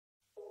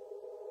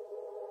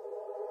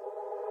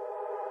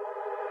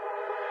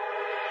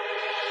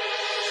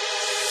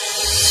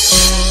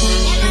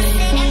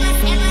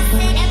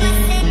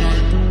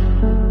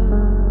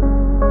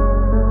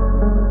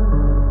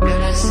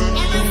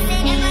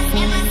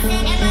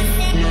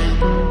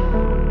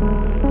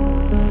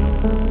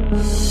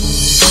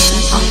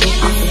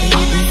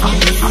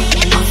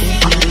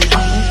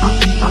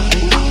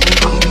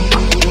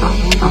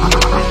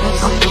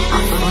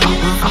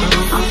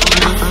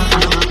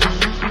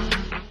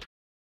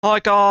Hi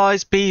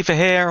guys, Beaver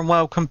here and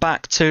welcome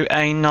back to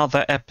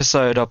another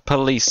episode of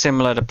Police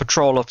Simulator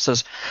Patrol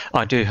Officers.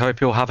 I do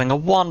hope you're having a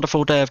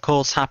wonderful day, of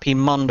course. Happy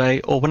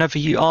Monday or whenever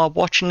you are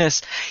watching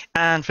this.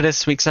 And for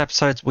this week's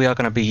episodes we are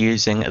going to be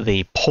using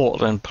the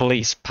Portland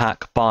Police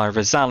Pack by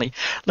Rizali.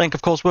 Link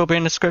of course will be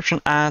in the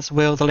description, as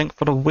will the link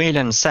for the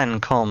Whelan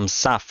Cencom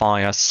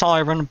Sapphire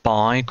Siren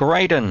by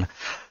Graydon.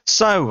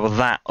 So, with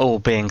that all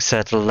being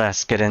said,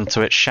 let's get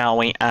into it, shall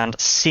we, and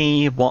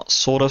see what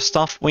sort of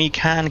stuff we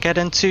can get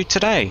into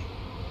today.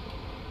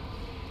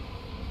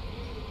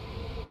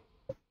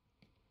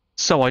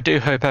 So I do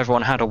hope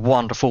everyone had a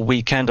wonderful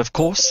weekend, of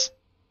course.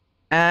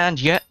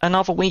 And yet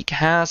another week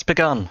has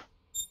begun.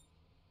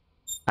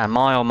 And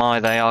my oh my,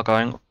 they are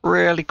going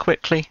really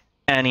quickly.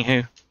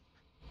 Anywho,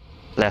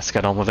 let's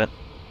get on with it.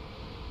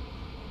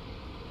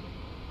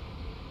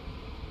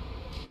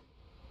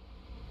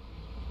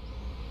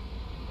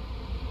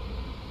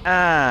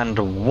 And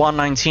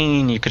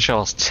 119, you could show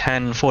us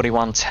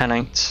 1041,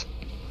 108.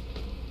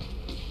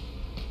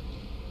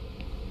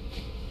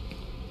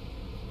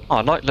 Oh,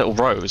 I like little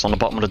rows on the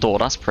bottom of the door,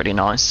 that's pretty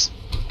nice.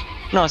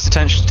 Nice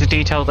attention to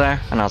detail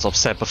there, and as I've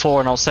said before,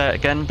 and I'll say it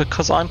again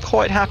because I'm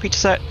quite happy to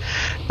say it,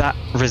 that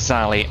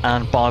Rizali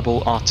and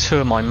Bible are two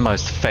of my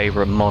most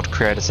favourite mod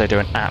creators. They do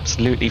an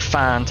absolutely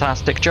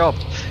fantastic job.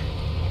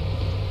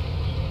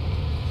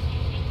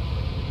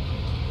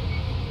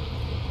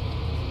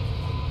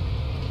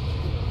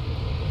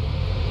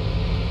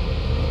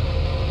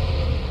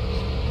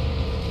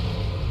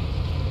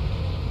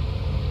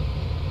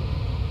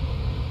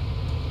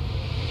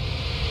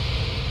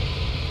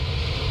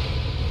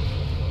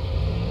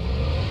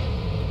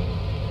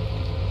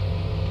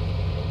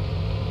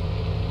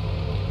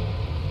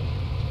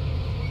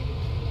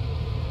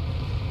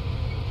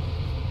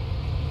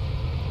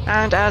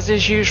 And as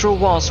is usual,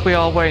 whilst we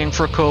are waiting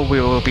for a call, we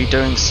will be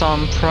doing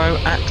some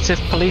proactive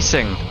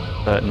policing.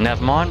 But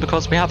never mind,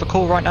 because we have a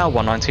call right now,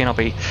 119, I'll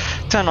be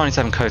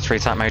 1097 code 3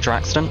 to that major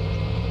accident.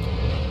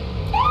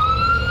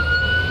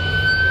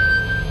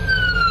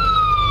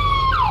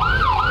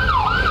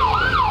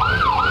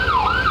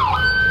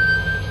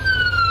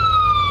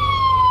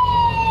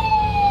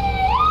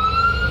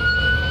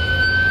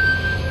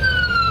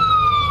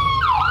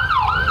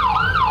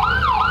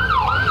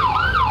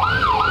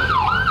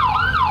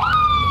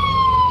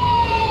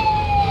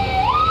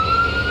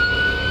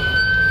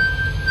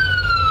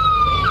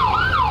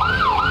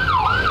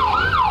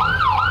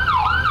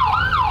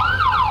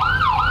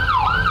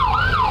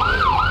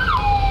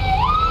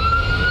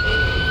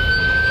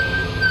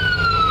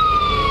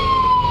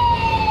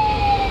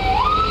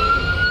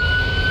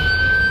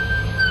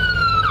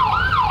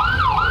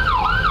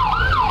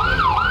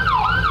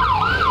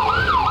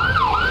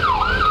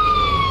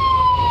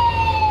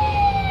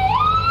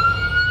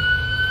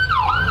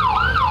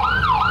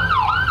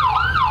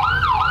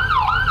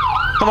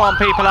 Come on,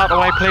 people, out the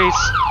way, please.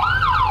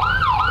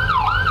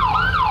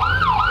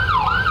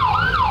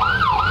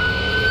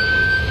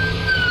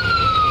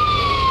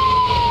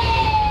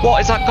 What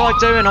is that guy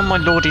doing? Oh my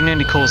lord, he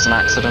nearly caused an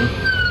accident.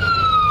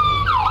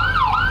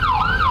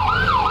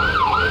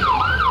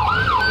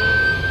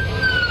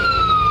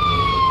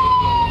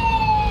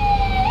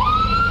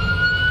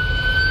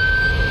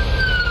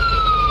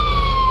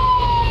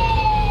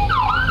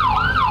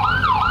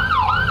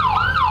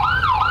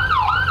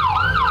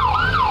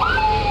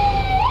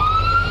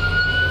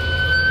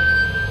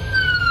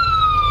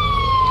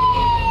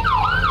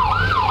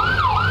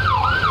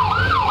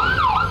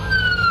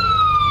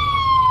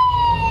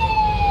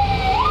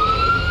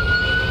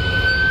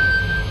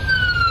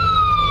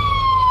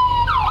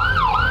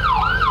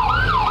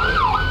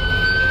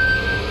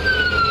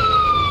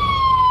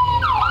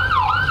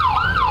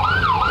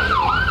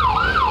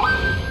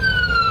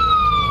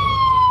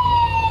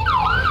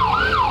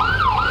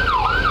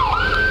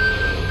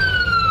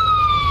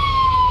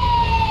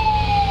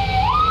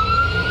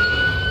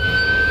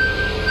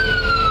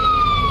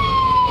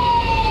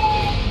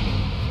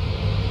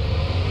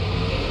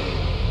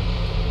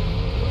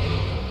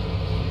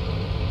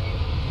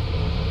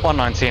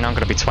 I'm going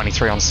to be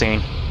 23 on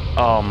scene.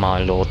 Oh my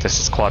lord, this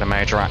is quite a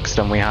major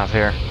accident we have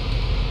here.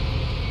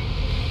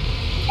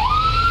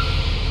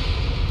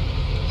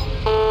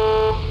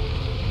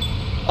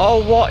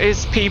 Oh, what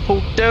is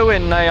people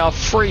doing? They are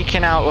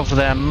freaking out of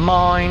their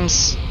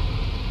minds.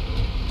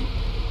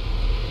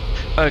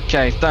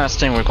 Okay, first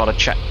thing we've got to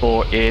check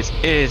for is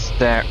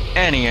there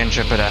any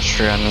injured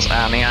pedestrians?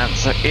 And the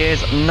answer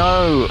is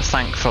no,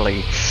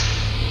 thankfully.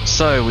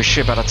 So we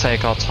should better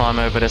take our time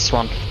over this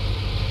one.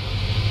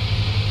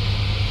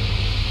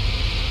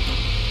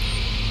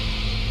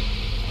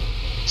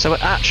 So we're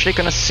actually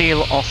going to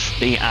seal off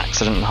the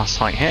accident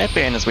site here,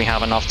 being as we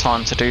have enough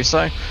time to do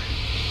so.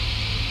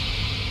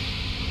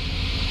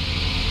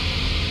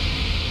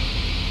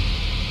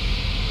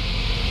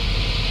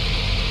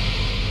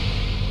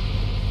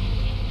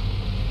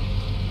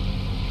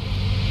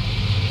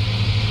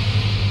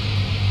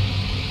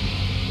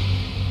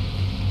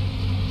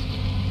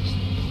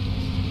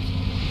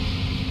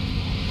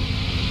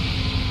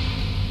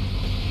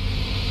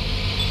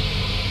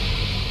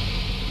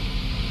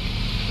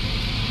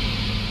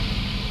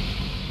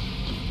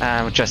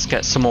 And we'll just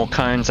get some more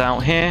cones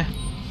out here.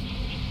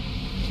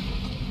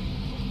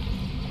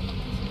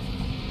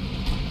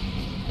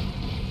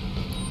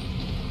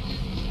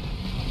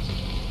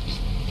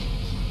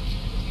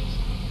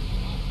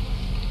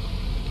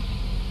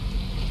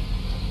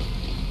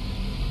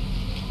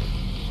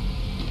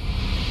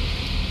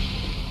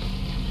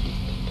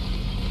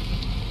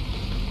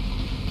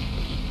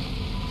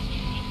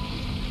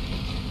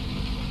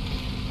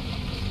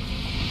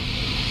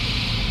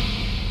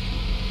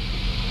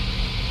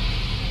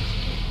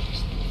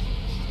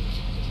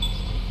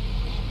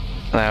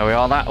 There we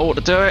are, that ought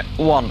to do it.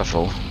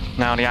 Wonderful.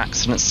 Now the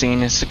accident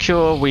scene is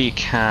secure, we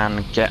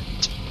can get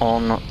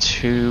on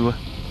to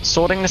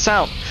sorting this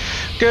out.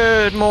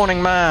 Good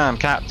morning, ma'am.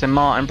 Captain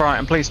Martin,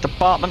 Brighton Police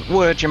Department.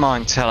 Would you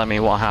mind telling me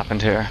what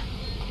happened here?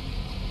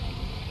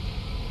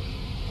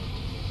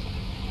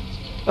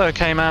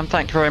 Okay, ma'am,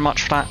 thank you very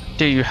much for that.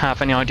 Do you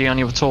have any ID on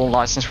you at all?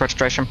 License,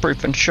 registration, proof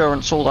of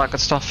insurance, all that good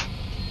stuff?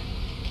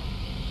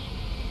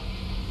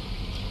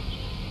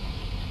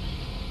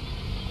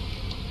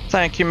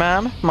 Thank you,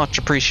 ma'am. Much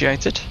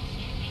appreciated.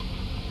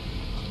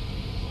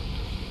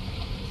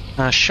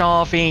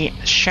 Shavi,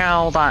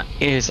 shall, that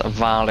is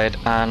valid,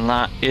 and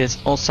that is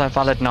also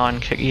valid. 9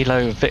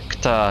 Kilo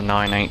Victor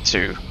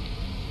 982.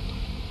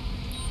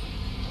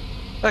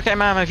 Okay,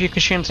 ma'am, have you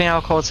consumed any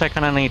alcohol or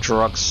taken any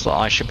drugs that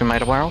I should be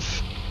made aware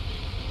of?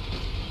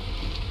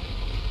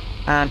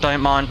 And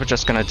don't mind, we're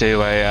just going to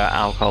do a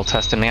alcohol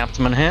test in the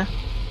abdomen here.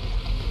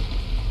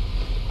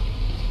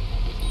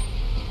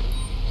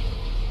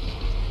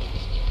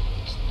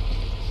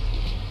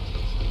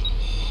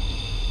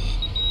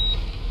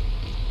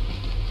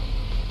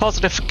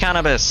 Positive for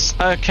cannabis.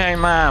 Okay,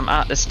 ma'am,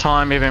 at this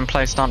time you've been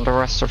placed under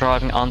arrest for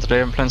driving under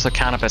the influence of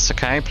cannabis,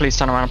 okay? Please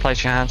turn around and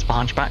place your hands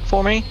behind your back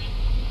for me.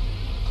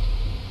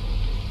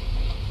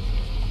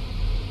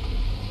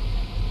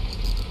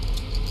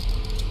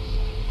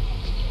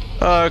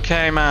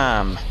 Okay,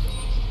 ma'am.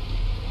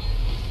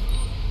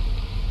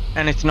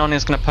 Anything on you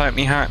is going to poke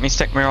me, hurt me,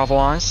 stick me or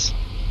otherwise?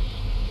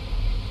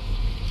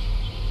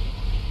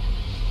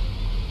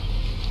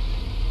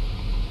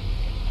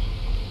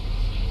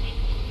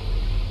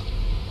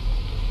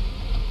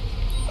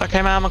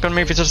 Okay, ma'am, I'm going to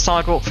move you to the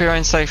sidewalk for your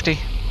own safety.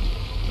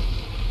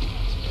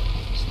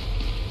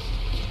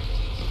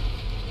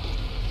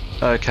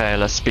 Okay,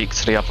 let's speak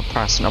to the other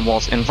person that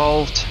was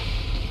involved.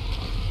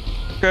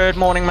 Good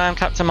morning, ma'am.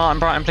 Captain Martin,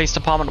 Brighton Police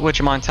Department. Would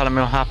you mind telling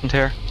me what happened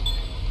here?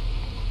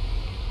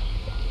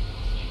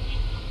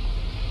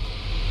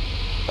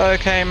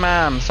 Okay,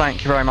 ma'am.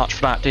 Thank you very much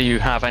for that. Do you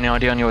have any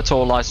ID on you at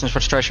all? License,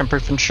 registration,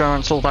 proof of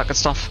insurance, all that good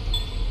stuff?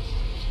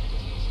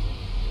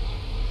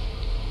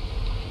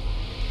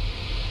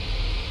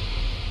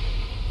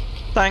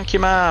 Thank you,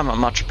 ma'am.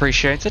 Much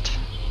appreciated.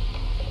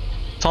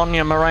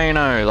 Tonya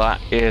Moreno,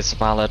 that is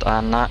valid,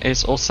 and that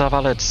is also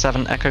valid.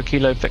 7 Echo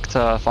Kilo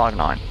Victor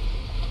 59.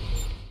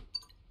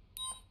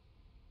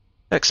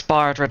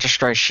 Expired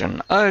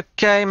registration.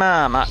 Okay,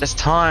 ma'am. At this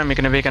time, you're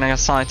going to be getting a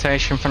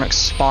citation for an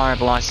expired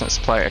license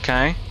plate,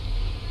 okay?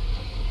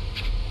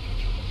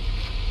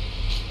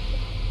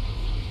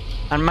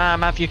 And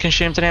ma'am, have you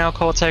consumed any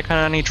alcohol or taken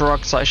any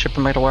drugs that I should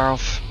be made aware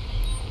of?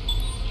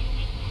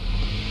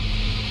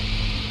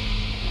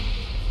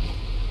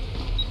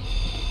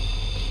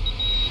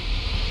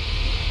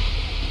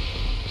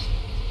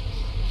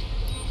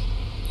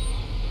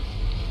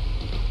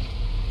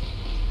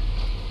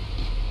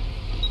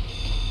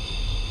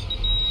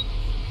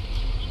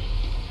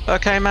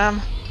 Okay,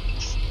 ma'am.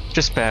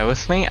 Just bear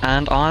with me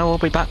and I will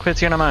be back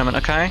with you in a moment,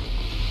 okay?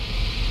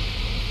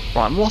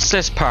 Right, what's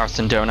this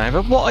person doing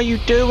over? What are you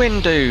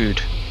doing,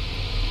 dude?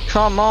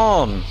 Come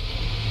on!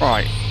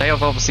 Right, they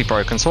have obviously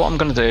broken, so what I'm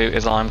going to do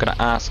is I'm going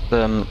to ask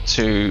them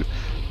to...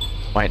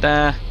 Wait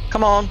there.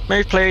 Come on,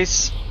 move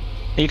please.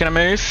 Are you going to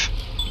move?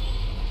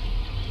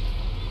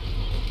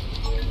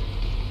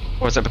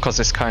 Or is it because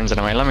this cone's in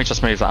the way? Let me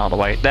just move that out of the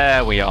way.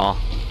 There we are.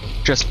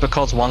 Just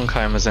because one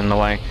cone was in the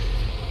way.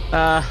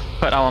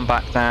 Put that one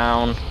back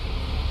down.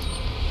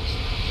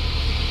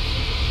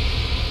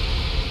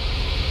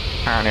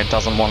 Apparently it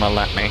doesn't want to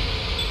let me.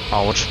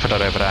 Oh, we'll just put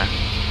it over there.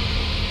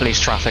 At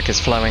least traffic is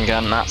flowing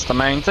again, that's the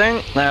main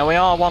thing. There we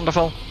are,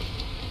 wonderful.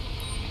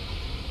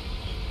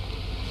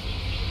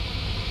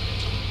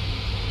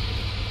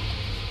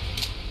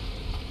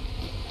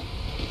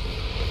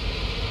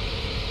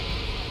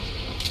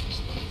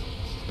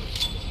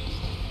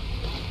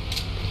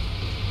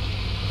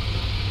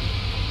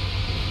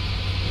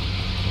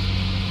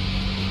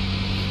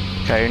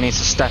 Okay, you need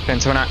to step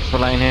into an active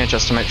lane here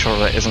just to make sure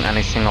there isn't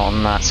anything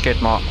on that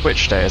skid mark,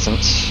 which there isn't.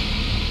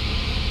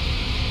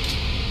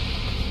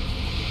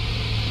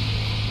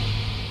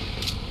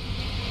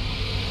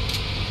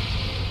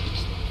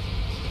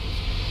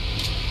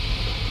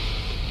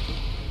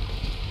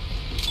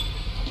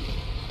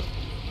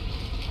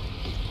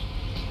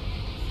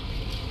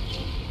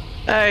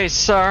 Hey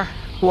sir,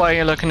 where are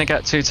you looking to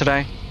get to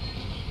today?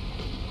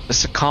 This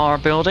is a car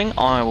building.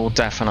 I will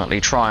definitely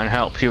try and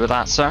help you with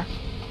that, sir.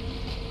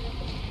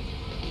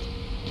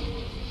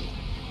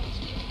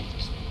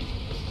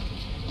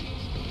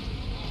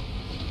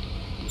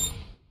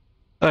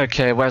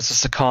 Okay, where's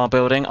this car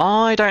building?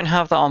 I don't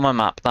have that on my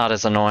map. That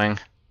is annoying.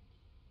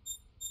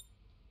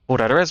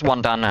 Although there is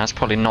one down there. It's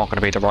probably not going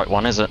to be the right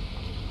one, is it?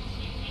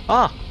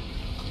 Ah,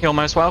 you're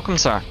most welcome,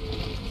 sir.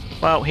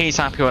 Well, he's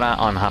happy with that.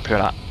 I'm happy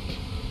with that.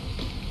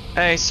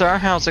 Hey, sir,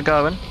 how's it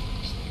going?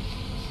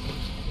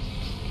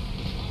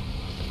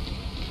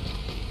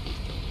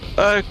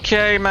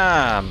 Okay,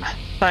 ma'am.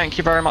 Thank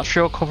you very much for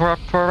your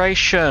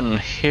cooperation.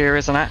 Here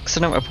is an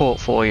accident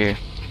report for you.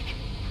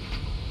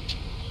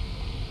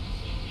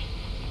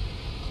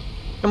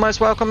 You're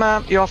most welcome,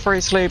 ma'am. You're free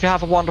to leave. You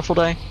have a wonderful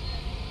day.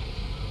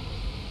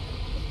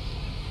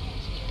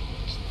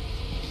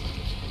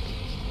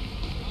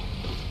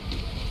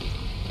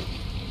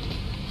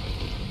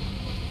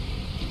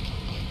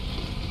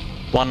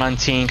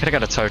 (119), could I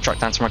get a tow truck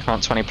down to my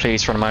current 20,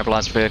 please, for an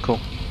immobilised vehicle?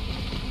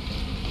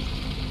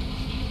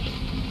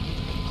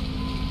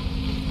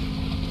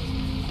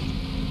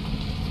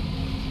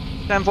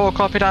 (10-4),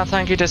 copy that,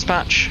 thank you,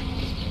 dispatch.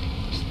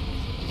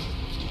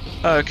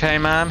 Okay,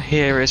 ma'am,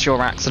 here is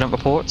your accident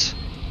report.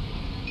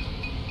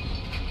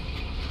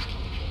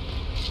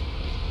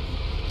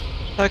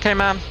 Okay,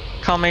 ma'am,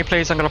 calm me,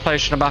 please, I'm going to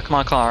place you in the back of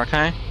my car,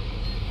 okay?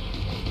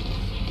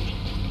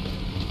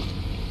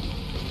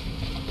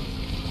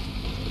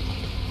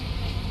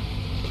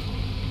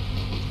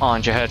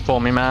 Mind your head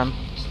for me, ma'am.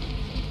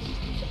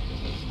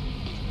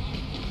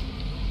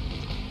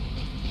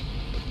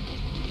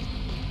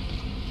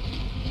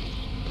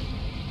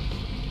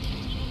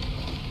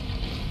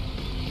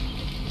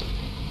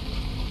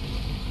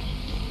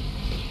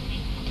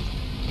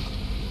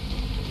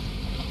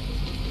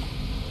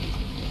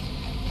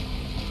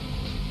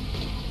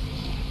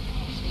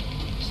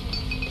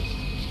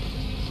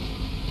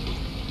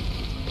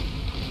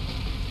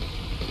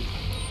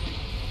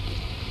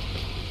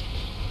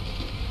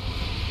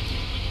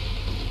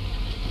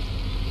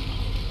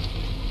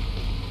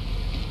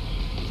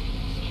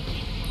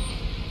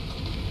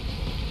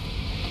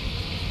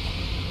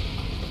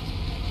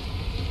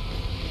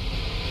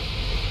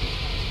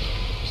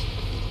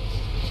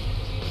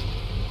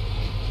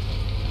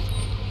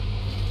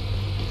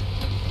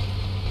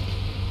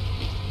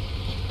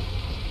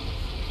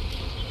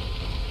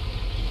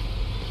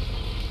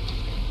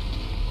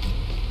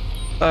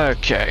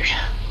 Okay,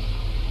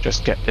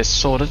 just get this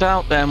sorted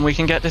out, then we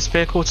can get this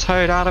vehicle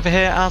towed out of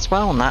here as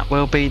well, and that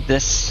will be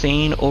this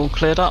scene all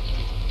cleared up.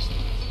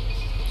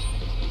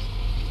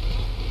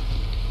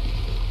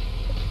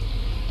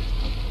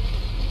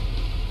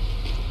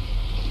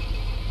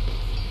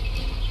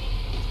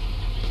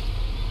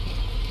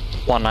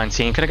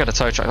 (119), could I get a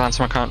tow truck down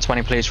to my current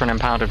 20, please, for an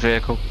impounded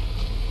vehicle?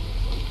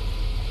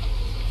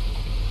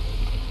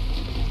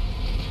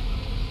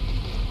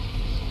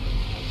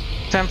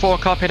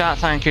 (10-4), copy that,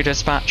 thank you,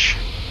 dispatch.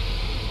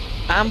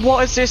 And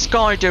what is this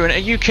guy doing? Are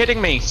you kidding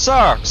me?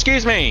 Sir,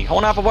 excuse me, I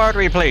want to have a word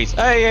with you, please.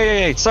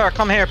 Hey, sir,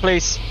 come here,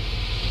 please.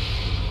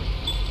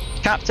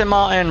 Captain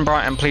Martin,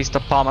 Brighton Police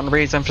Department. The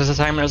reason for this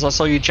detainment is I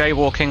saw you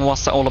jaywalking.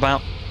 What's that all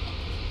about?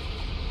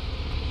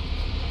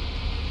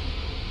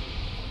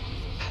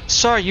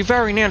 Sir, you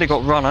very nearly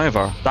got run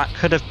over. That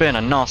could have been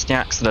a nasty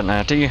accident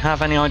there. Do you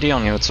have any ID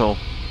on you at all?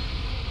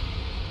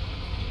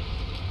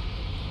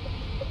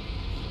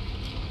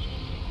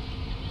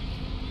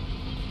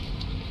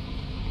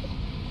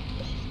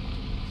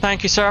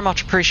 Thank you, sir.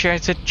 Much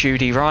appreciated.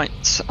 Judy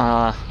Wright.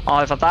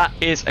 Either that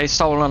is a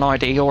stolen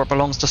ID or it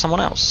belongs to someone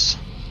else.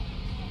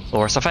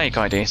 Or it's a fake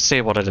ID. See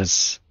what it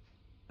is.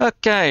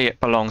 Okay, it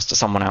belongs to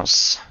someone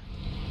else.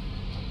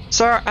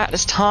 Sir, at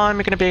this time,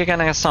 you're going to be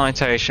getting a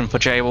citation for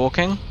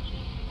jaywalking.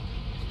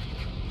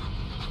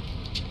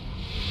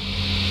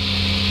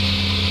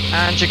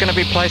 And you're going to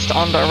be placed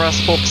under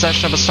arrest for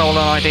possession of a stolen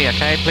ID,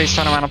 okay? Please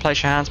turn around and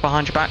place your hands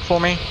behind your back for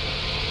me.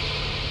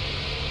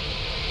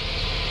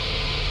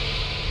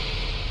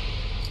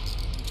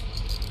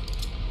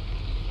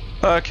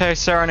 Okay,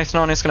 sir, anything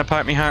on is going to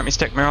poke me, hurt me,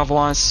 stick me, or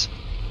otherwise?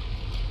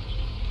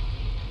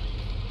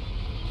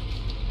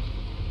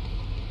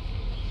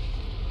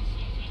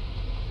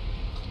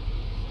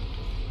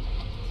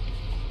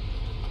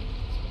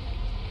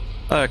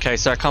 Okay,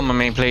 sir, come with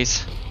me,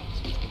 please.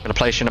 I'm going to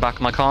place you in the back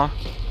of my car.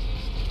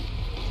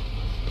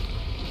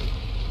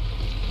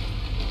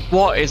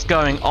 What is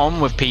going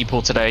on with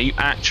people today? Are you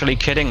actually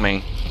kidding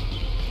me?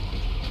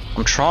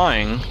 I'm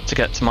trying to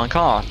get to my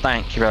car.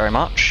 Thank you very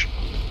much.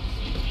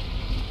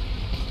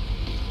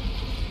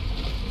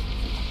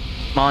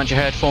 Mind your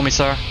head for me,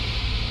 sir.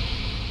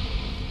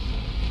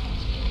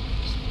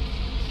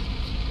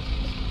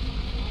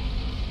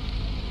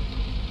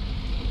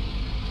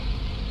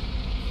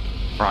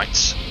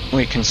 Right,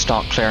 we can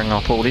start clearing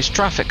up all these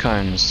traffic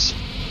cones.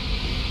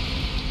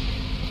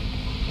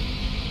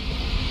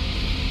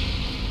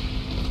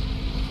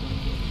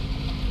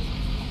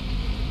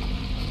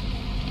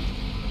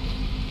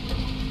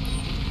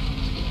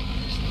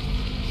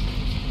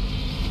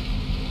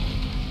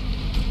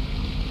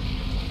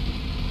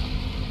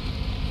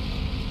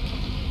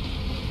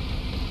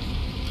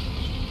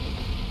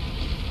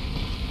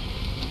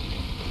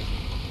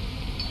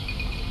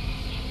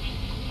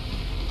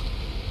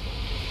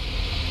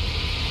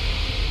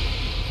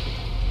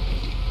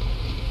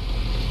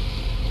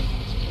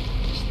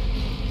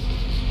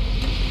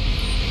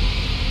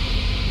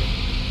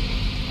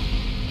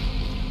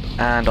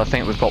 And I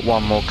think we've got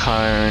one more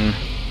cone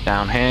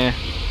down here.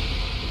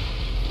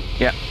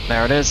 Yep,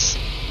 there it is.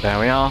 There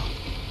we are.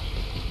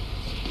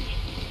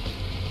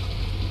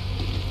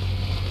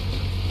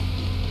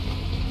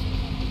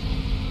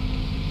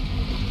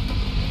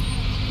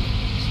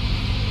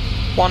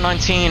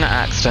 (119)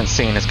 accident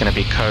scene is going to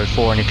be code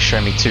 4, and you can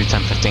show me 2,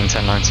 10, 15,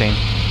 10, 19.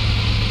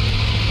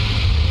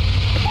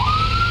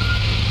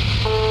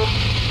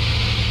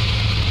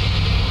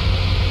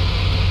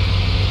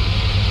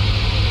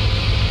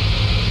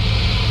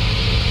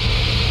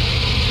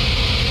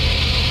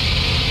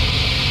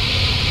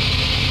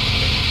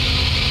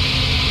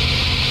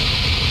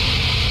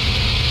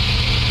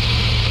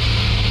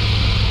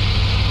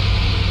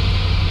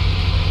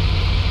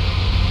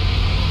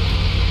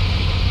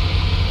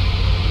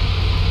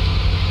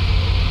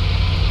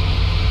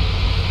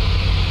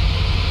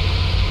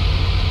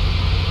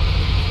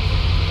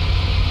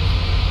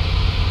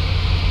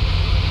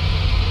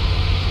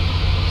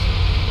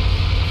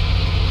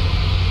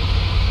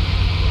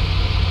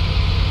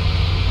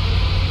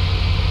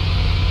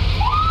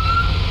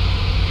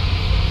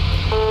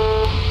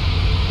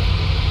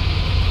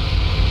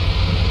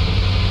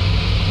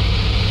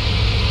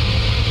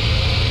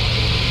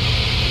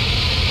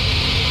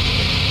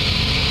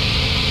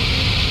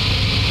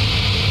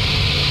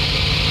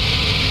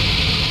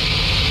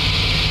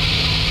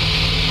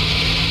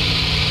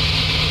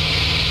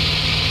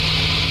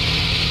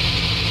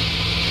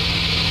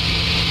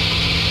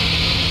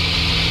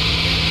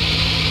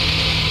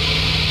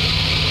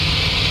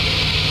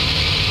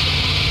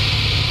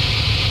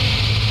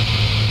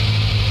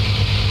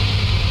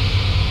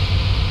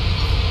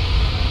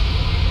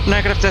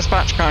 Negative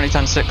dispatch, currently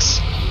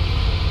 10-6.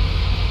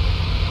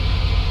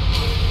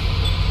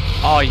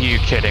 Are you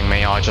kidding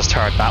me? I just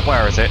heard that.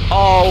 Where is it?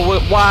 Oh,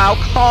 wow,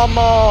 come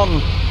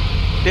on!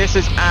 This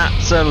is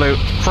absolute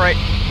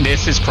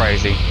this is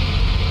crazy.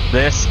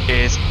 This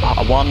is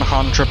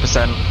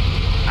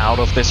 100% out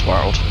of this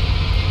world.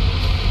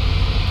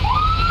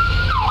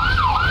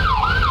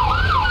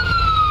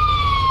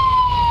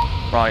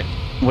 Right,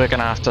 we're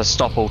gonna have to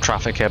stop all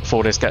traffic here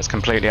before this gets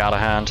completely out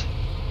of hand.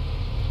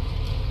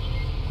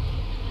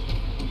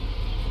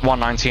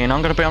 119,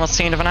 I'm going to be on the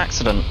scene of an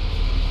accident.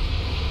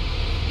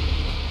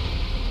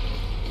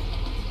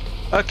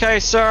 Okay,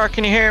 sir,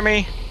 can you hear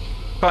me?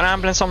 Got an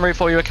ambulance en route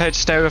for you, okay,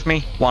 just stay with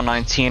me.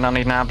 119, I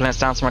need an ambulance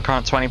down to my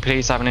current 20,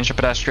 please. I have an injured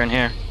pedestrian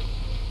here.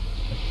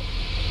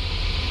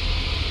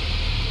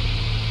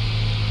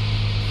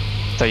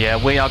 So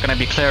yeah, we are going to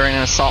be clearing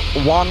this up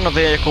one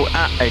vehicle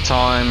at a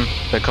time,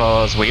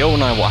 because we all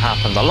know what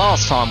happened the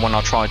last time when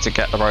I tried to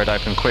get the road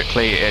open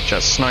quickly. It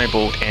just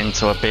snowballed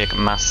into a big,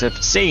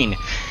 massive scene.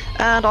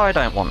 And I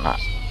don't want that.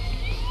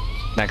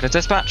 Negative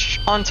dispatch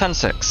on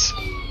 10-6.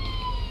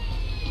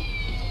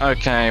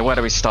 Okay, where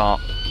do we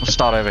start? We'll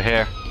start over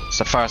here. It's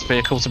the first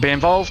vehicle to be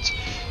involved.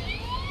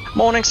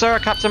 Morning, sir.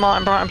 Captain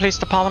Martin, Brighton Police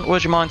Department.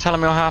 Would you mind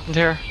telling me what happened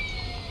here?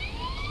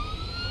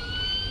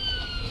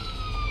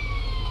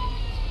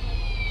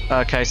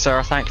 Okay,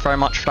 sir. Thank you very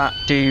much for that.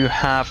 Do you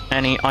have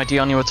any ID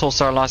on you at all,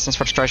 sir? License,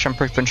 registration,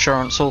 proof of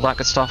insurance, all that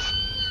good stuff?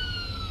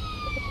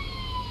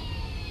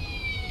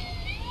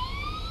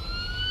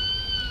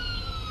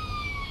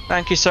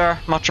 Thank you, sir.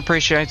 Much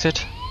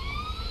appreciated.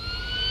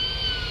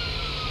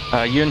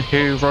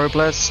 Yunhu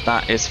Robles,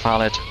 that is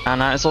valid. And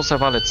that is also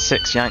valid.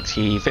 6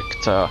 Yankee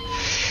Victor.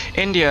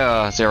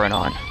 India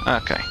 09.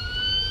 Okay.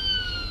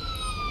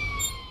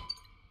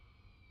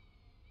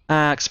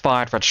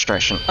 Expired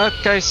registration.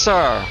 Okay,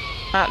 sir.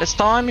 At this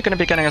time, you're going to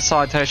be getting a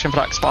citation for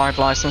that expired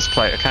license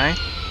plate, okay?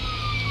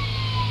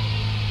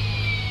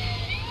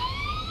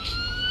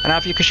 And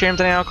have you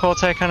consumed any alcohol,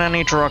 taken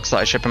any drugs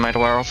that I should be made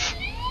aware of?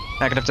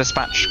 Negative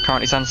dispatch,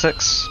 currently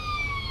 10-6.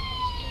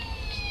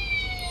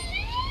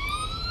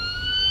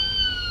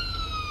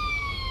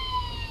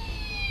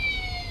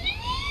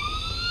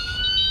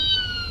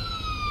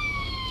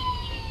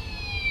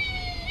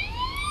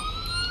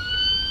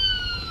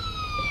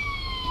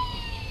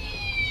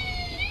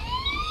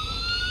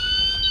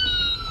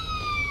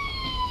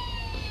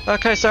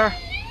 Okay, sir.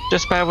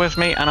 Just bear with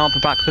me and I'll be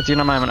back with you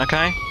in a moment,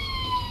 okay?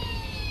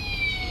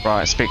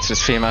 Right, speak to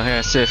this female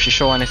here, see if she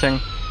saw anything.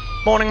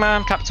 Morning,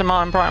 ma'am. Captain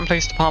Martin, Brighton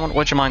Police Department.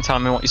 Would you mind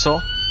telling me what you saw?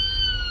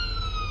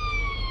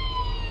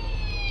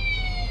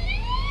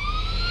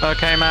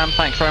 Okay, ma'am.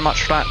 Thank you very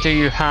much for that. Do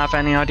you have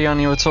any ID on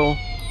you at all?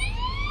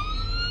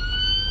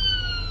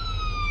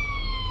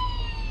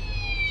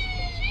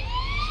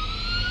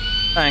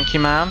 Thank you,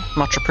 ma'am.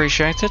 Much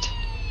appreciated.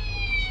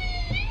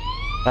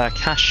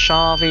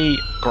 Kashavi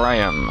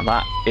Graham.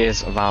 That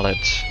is valid.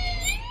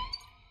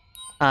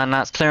 And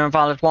that's clear and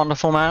valid.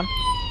 Wonderful, ma'am.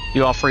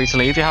 You are free to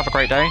leave. You have a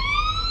great day.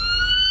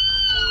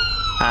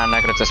 And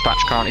negative dispatch,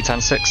 currently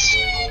 10-6.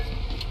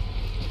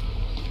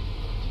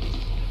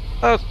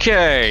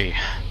 Okay.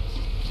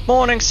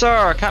 Morning,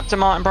 sir. Captain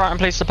Martin, Brighton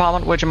Police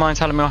Department. Would you mind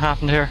telling me what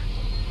happened here?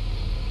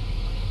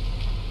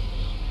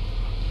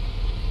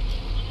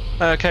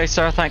 Okay,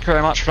 sir. Thank you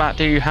very much for that.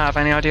 Do you have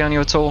any ID on you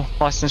at all?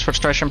 License,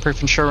 registration, proof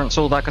of insurance,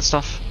 all that good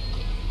stuff?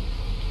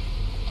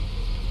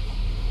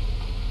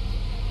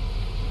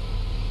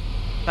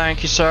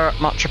 Thank you, sir.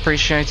 Much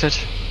appreciated.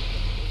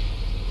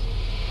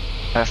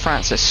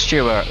 Francis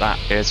Stewart, that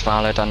is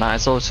valid, and that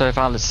is also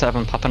valid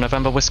 7 Papa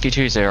November Whiskey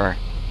 20.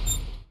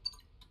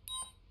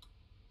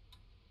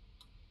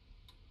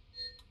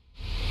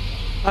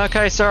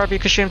 Okay, sir, have you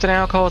consumed any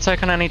alcohol or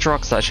taken any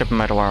drugs that I should be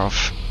made aware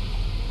of?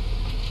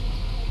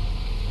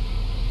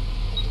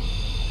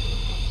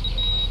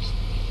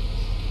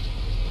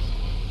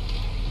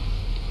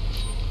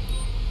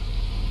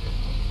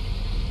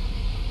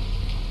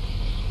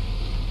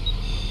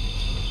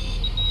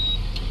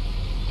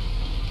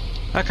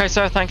 Okay,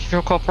 sir, thank you for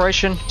your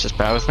cooperation. Just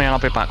bear with me and I'll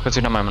be back with you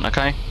in a moment,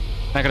 okay?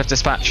 Negative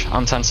dispatch,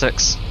 I'm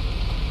 10-6.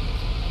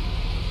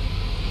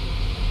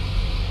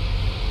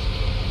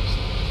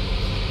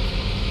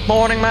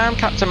 Morning, ma'am.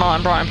 Captain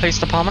Martin, Brighton Police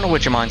Department, or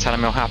would you mind telling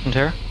me what happened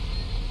here?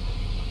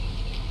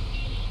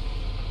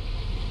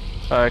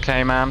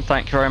 Okay, ma'am,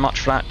 thank you very much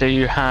for that. Do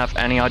you have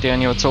any idea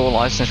on you at all?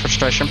 License,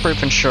 registration,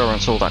 proof,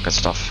 insurance, all that good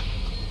stuff?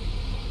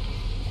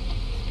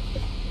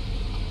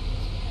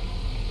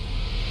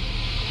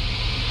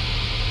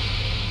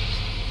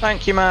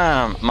 Thank you,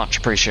 ma'am. Much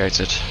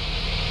appreciated.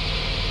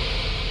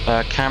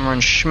 Cameron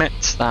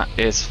Schmidt, that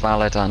is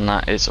valid, and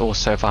that is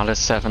also valid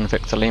 7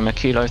 Victor Lima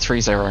Kilo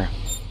 30.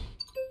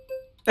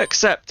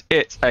 Except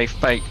it's a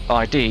fake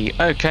ID.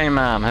 Okay,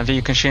 ma'am. Have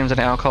you consumed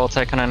any alcohol or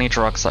taken any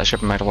drugs that I should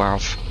be made aware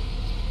of?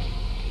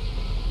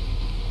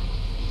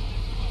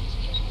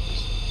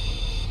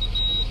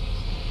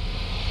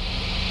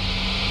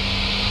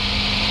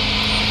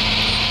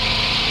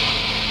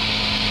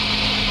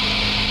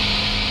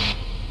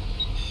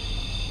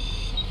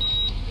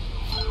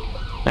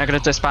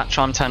 Negative dispatch,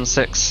 I'm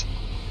 10-6.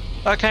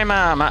 Okay,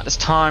 ma'am, at this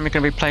time you're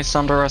going to be placed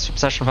under arrest for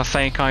possession of a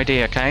fake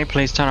ID, okay?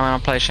 Please turn around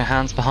and place your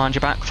hands behind your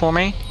back for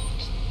me.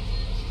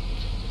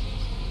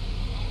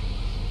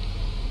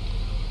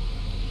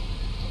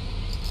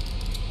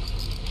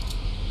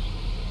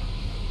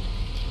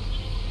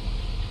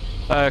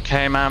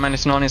 Okay, ma'am,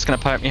 anything on you's going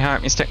to poke me,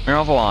 hurt me, stick me, or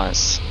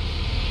otherwise?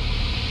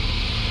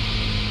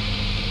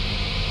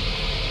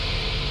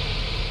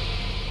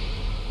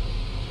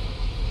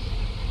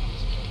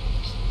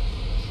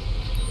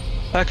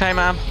 Okay,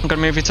 ma'am, I'm going to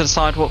move you to the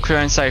sidewalk for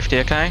your own safety,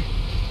 okay?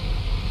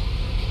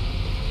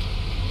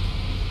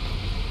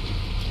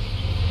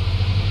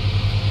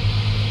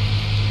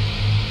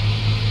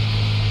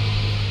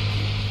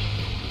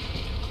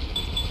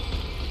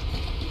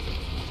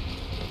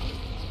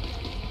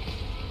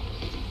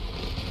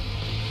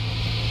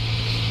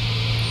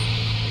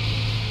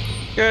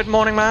 Good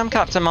morning, ma'am.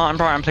 Captain Martin,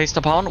 Brighton Police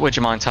Department. Would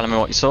you mind telling me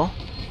what you saw?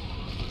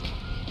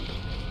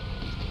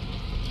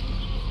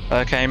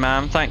 Okay,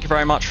 ma'am. Thank you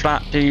very much for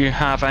that. Do you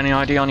have any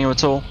ID on you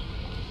at all?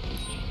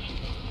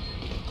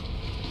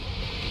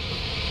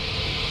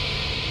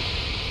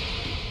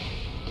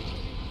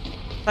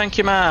 Thank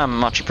you, ma'am.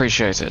 Much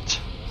appreciated.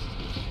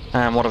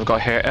 And what have we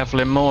got here?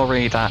 Evelyn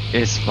Morey. That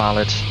is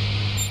valid.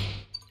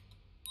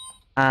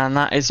 And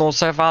that is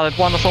also valid.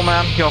 Wonderful,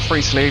 ma'am. You're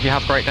free to leave. You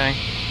have a great day.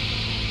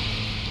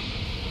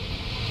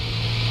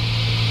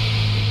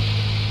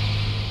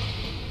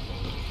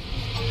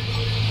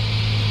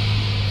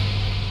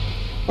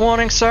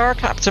 Morning, sir.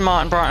 Captain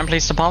Martin, Brighton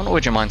Police Department.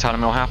 Would you mind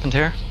telling me what happened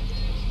here?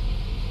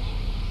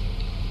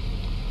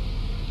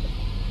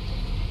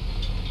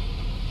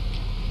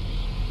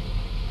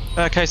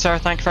 Okay, sir.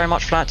 Thank you very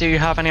much for that. Do you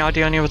have any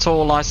ID on you at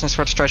all? License,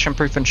 registration,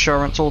 proof,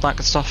 insurance, all that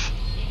good stuff?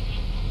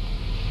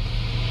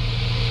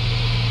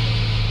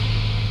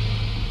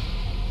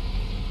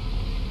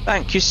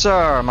 Thank you,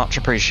 sir. Much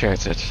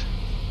appreciated.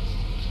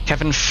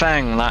 Kevin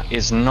Feng, that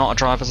is not a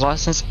driver's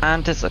license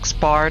and it's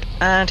expired,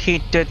 and he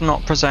did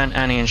not present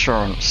any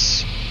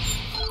insurance.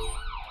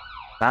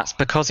 That's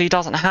because he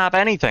doesn't have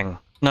anything.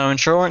 No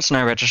insurance,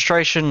 no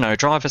registration, no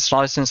driver's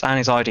license, and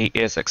his ID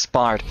is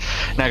expired.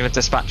 Negative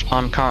dispatch,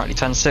 I'm currently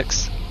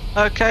 10-6.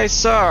 Okay,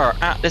 sir,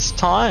 at this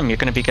time you're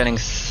going to be getting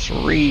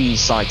 3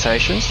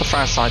 citations. The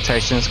first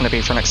citation is going to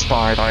be for an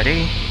expired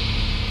ID.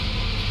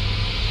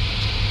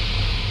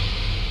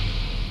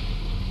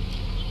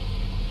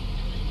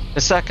 The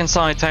second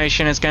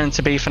citation is going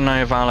to be for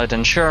no valid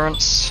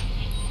insurance.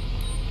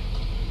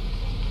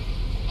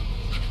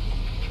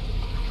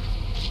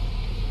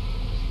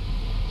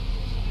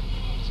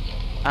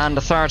 And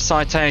the third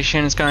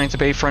citation is going to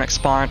be for an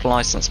expired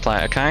license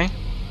plate, okay?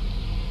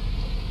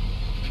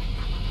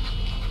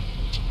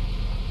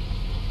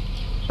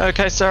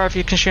 Okay, sir, have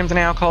you consumed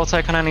any alcohol or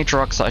taken any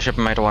drugs that I should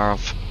be made aware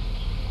of?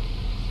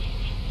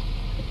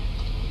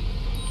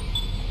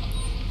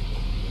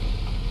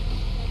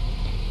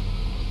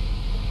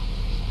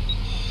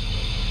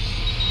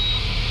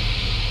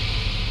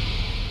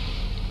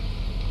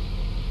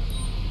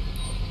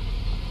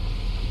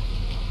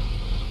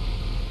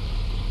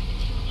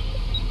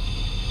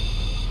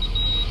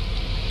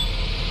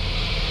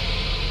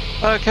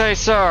 Okay,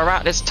 sir,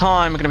 at this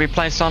time, we're going to be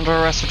placed under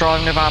arrest for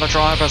driving without a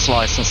driver's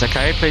license,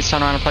 okay? Please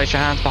turn around and place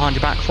your hands behind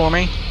your back for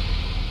me.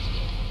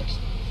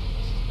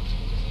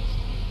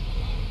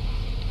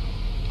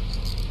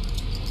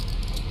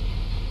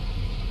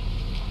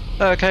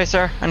 Okay,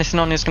 sir, anything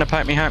on you is going to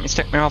poke me, hurt me,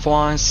 stick me, or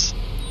otherwise?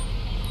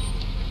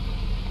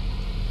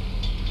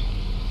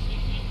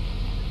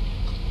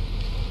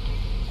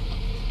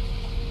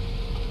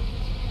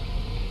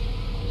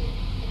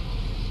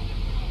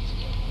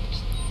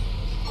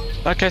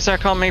 Okay, sir,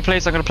 calm me,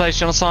 please. I'm going to place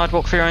you on the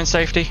sidewalk for your own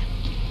safety.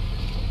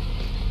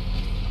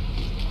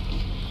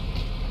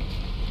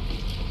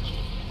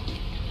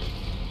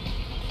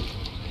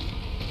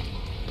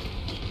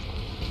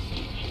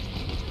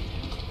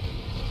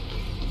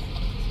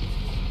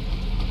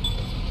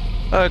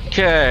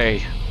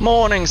 Okay.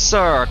 Morning,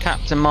 sir.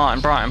 Captain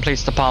Martin, Brighton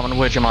Police Department.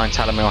 Would you mind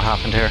telling me what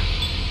happened here?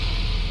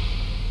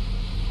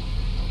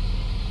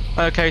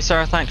 Okay,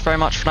 sir. Thank you very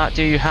much for that.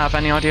 Do you have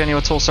any idea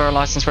at all, sir?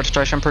 License,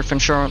 registration, proof of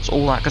insurance,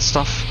 all that good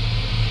stuff?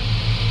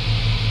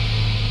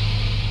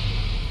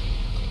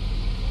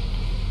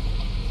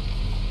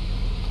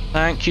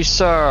 Thank you,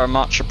 sir.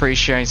 Much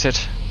appreciated.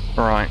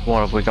 Right, what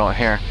have we got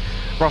here?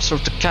 Russell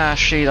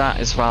Takashi, that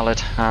is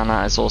valid. And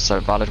that is also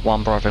valid.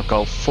 1 Bravo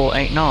Golf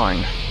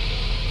 489.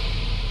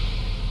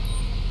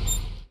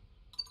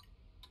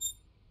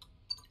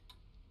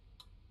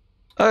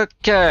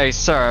 Okay,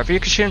 sir, have you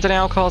consumed any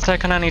alcohol,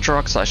 taken any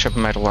drugs that I should be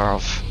made aware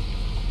of?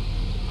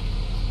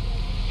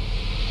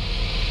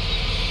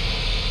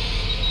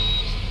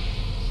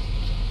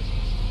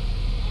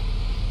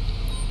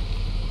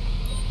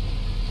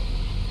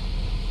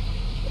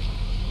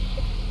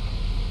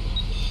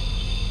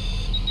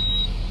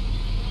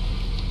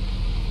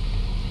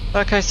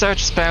 Okay, sir,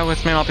 just bear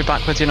with me and I'll be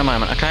back with you in a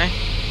moment, okay?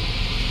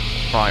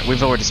 Right,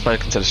 we've already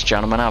spoken to this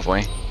gentleman, have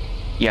we?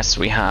 Yes,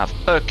 we have.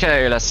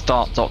 Okay, let's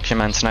start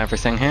documenting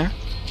everything here.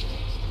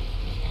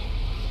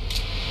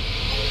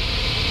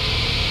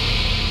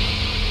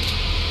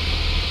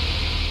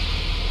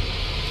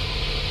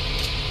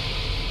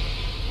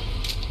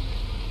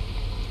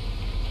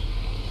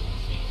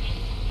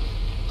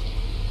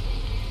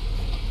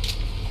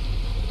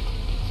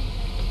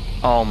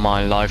 Oh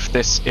my life,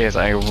 this is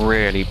a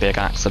really big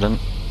accident.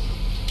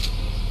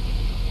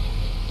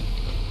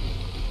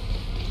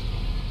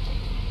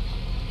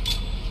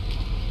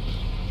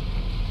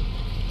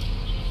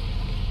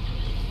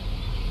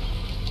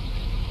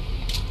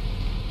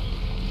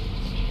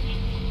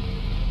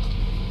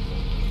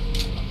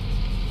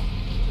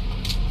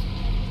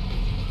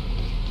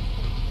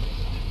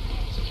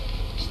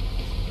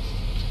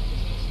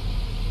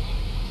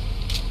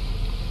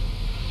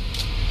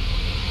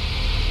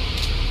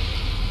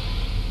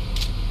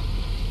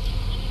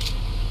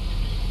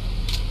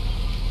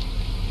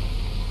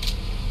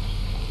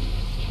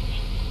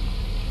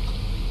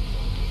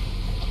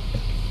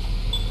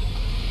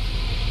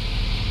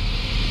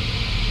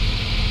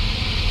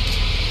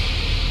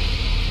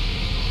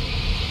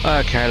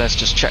 Okay, let's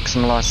just check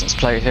some license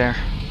plate here.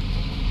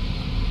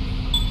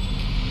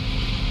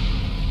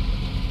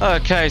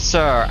 Okay,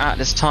 sir, at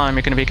this time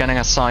you're going to be getting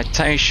a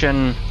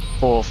citation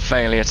for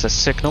failure to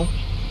signal.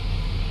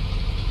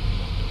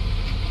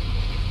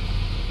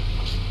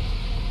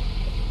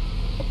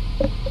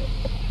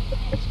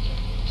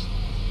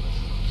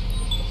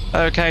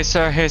 Okay,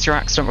 sir, here's your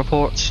accident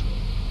report.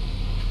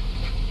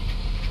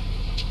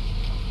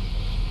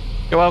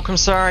 You're welcome,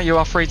 sir. You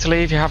are free to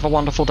leave. You have a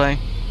wonderful day.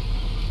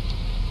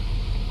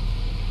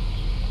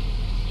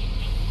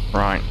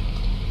 Right.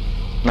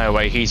 No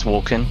way he's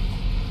walking.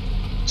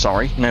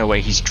 Sorry, no way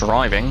he's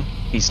driving.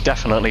 He's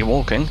definitely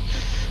walking,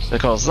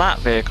 because that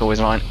vehicle is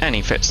not in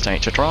any fit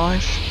state to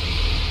drive.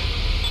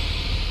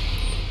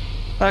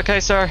 Okay,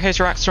 sir, here's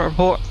your accident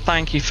report.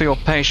 Thank you for your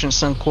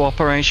patience and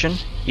cooperation.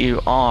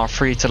 You are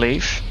free to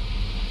leave.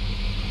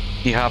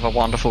 You have a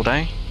wonderful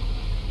day.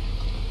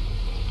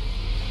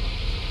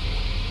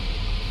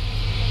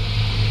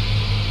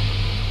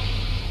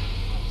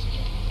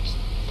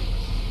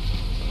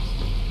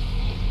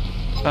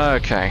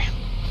 Okay.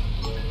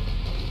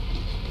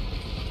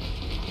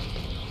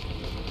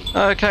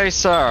 Okay,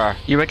 sir.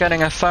 You are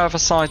getting a further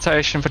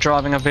citation for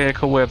driving a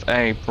vehicle with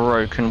a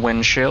broken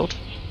windshield.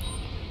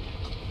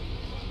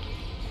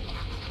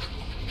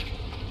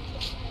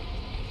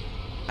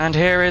 And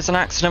here is an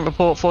accident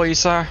report for you,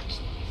 sir.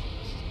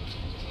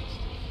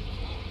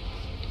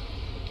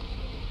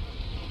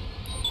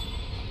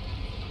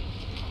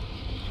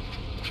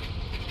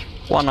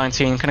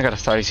 $119, can I go to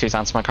 32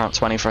 down to my current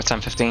 20 for a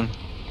 1015?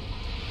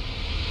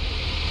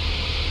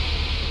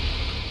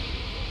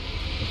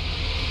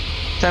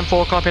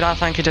 $10-4, copy that,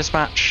 thank you,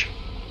 dispatch.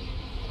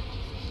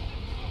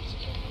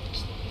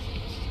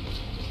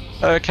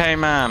 Okay,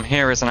 ma'am,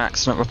 here is an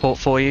accident report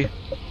for you.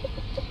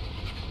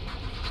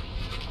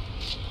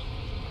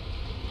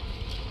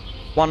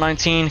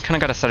 $119, can I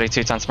go to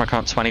 32 down to my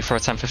current 20 for a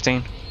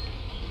 1015?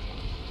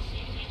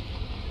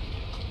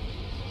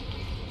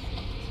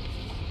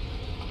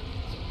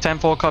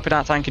 $10-4, copy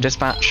that, thank you,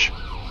 dispatch.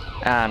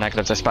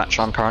 Negative dispatch,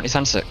 I'm currently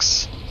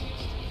 10-6.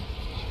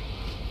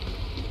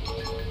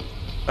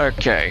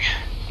 Okay,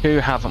 who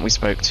haven't we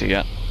spoke to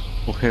yet?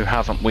 Or who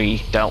haven't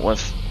we dealt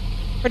with?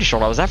 Pretty sure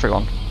that was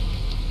everyone.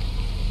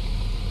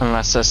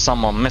 Unless there's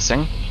someone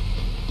missing.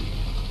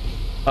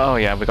 Oh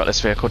yeah, we got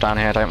this vehicle down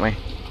here, don't we?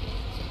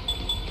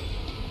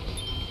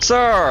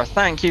 Sir,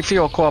 thank you for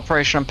your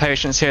cooperation and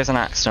patience. Here's an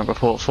accident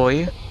report for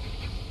you.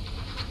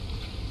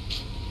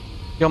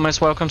 You're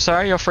most welcome,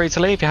 sir. You're free to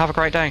leave. You have a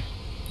great day.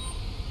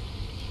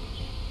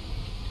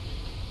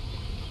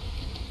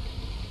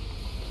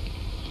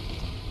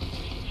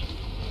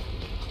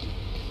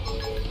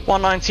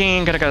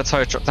 119, gonna get a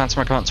tow truck down to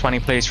my current 20,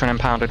 please, for an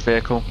impounded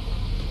vehicle.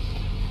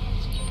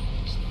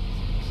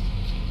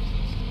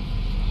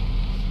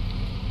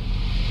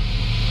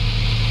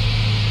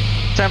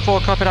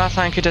 Ten-4, copy that,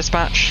 thank you,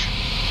 dispatch.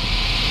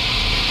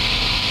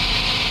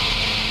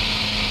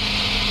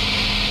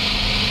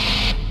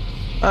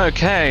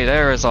 Okay,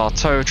 there is our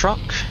tow truck.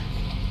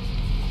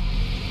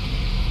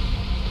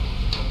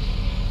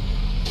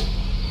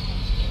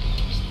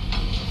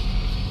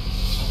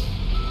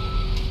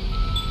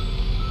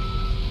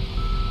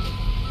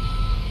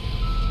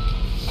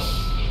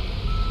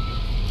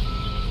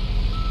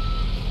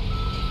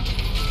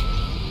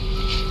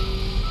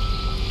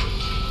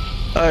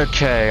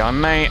 Okay, I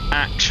may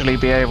actually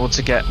be able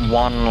to get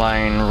one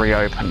lane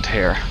reopened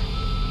here.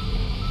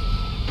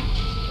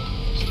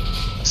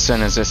 As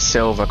soon as this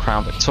silver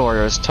Crown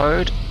Victoria is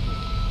towed.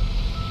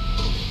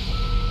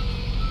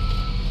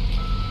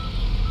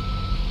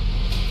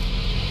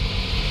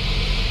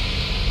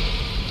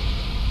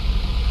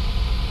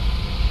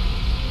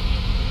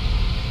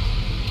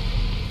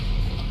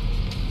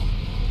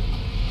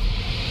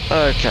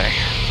 Okay.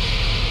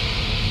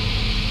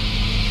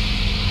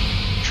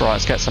 Right,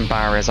 let's get some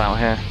barriers out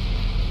here.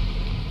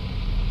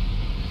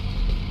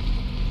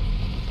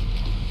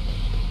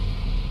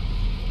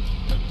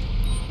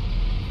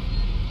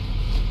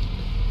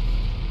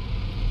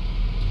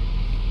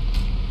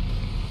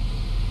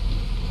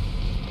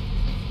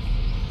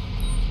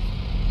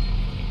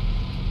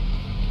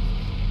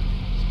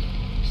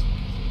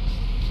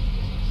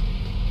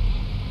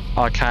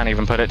 I can't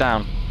even put it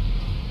down.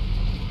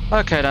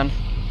 Okay then.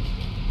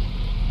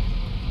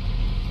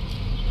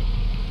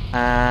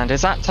 And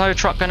is that tow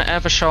truck going to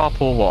ever show up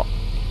or what?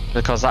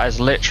 Because that is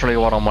literally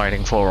what I'm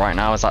waiting for right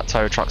now, is that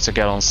tow truck to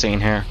get on scene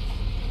here.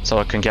 So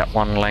I can get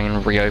one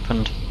lane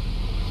reopened.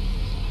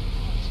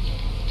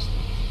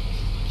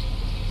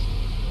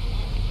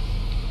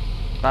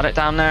 Is that it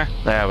down there?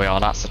 There we are,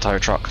 that's the tow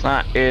truck.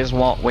 That is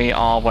what we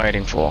are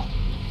waiting for.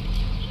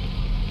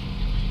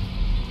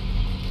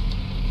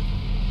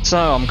 So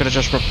I'm going to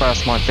just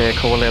reverse my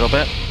vehicle a little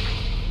bit.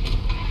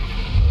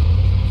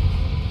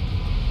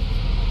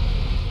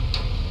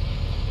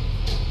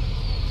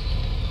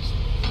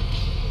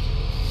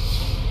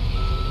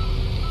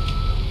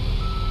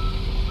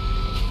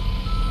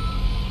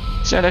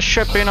 So there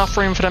should be enough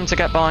room for them to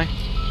get by.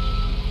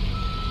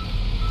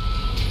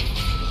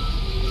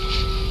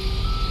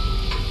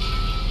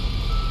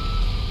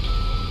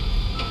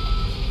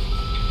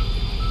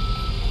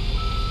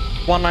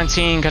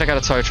 $119, gotta get a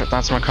tow truck.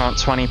 That's my current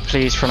 20,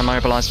 please, for an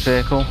immobilised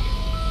vehicle.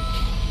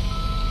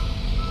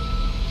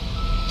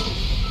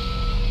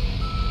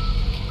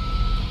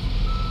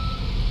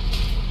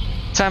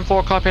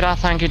 $10-4, copy that,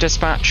 thank you,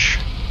 dispatch.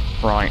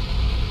 Right.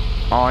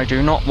 I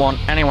do not want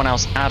anyone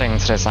else adding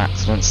to this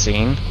accident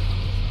scene.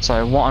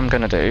 So what I'm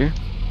going to do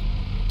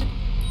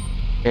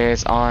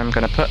is I'm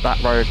going to put that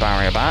road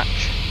barrier back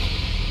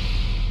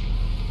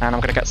and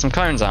I'm going to get some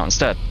cones out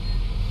instead.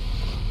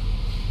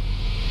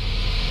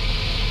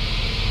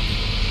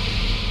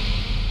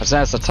 Because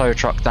there's the tow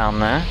truck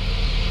down there.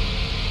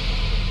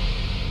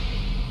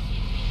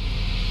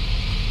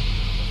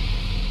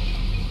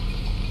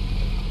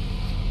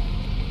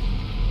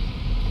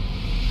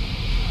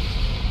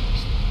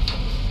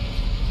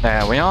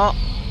 There we are.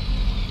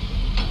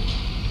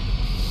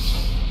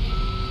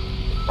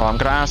 Right, I'm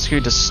going to ask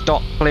you to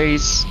stop,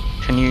 please.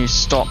 Can you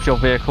stop your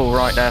vehicle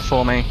right there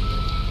for me?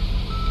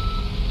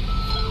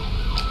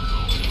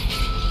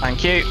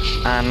 Thank you.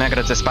 And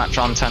negative dispatch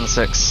on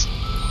 10-6.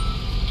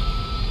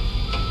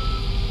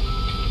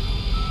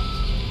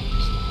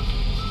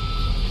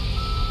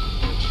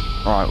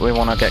 Right, we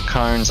want to get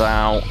cones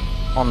out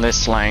on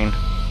this lane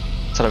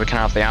so that we can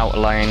have the outer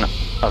lane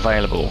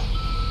available.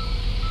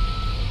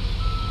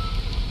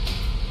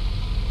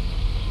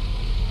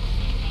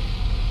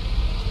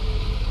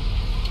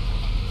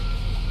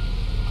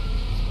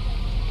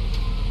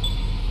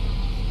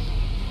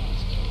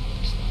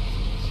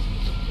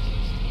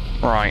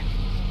 Right.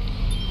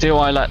 Do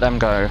I let them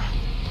go?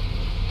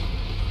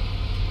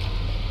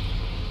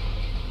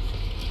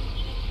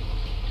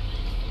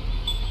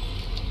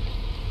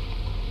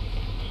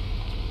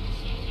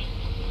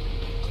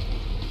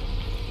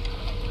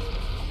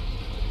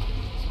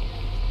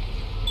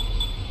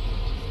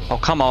 Oh,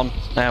 come on.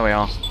 There we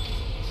are.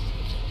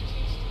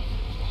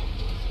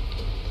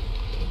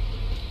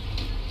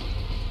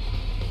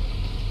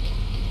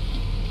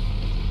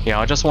 Yeah,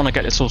 I just want to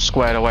get this all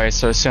squared away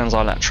so as soon as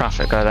I let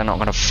traffic go, they're not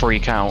going to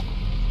freak out.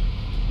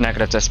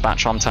 Negative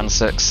dispatch on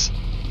 10-6.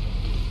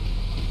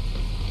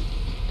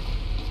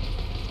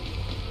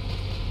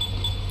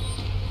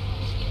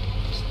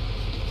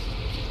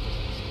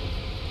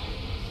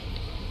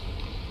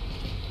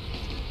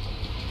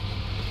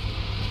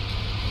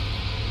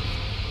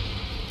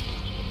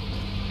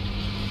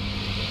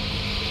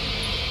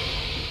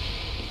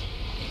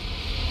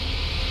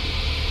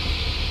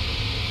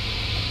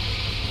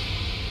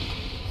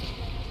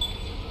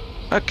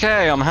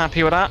 Okay, I'm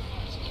happy with that.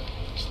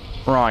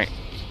 Right,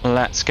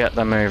 let's get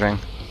them moving.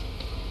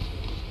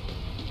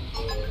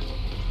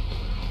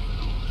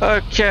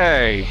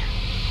 Okay.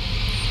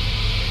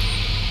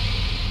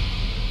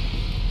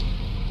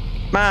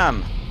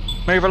 Ma'am,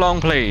 move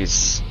along,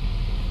 please.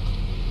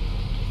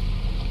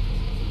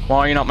 Why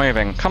are you not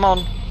moving? Come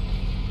on.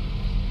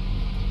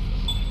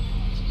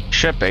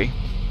 Should be.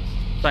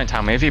 Don't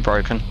tell me if you're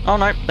broken. Oh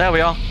no, there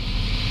we are.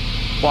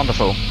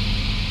 Wonderful.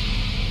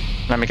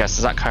 Let me guess,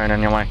 is that cone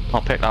in your way?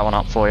 I'll pick that one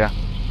up for you.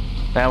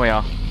 There we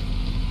are.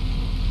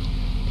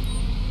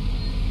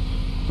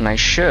 And they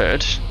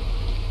should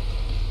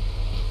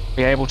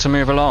be able to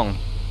move along.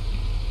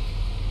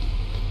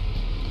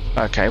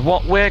 Okay,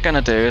 what we're going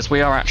to do is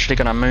we are actually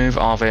going to move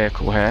our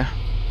vehicle here.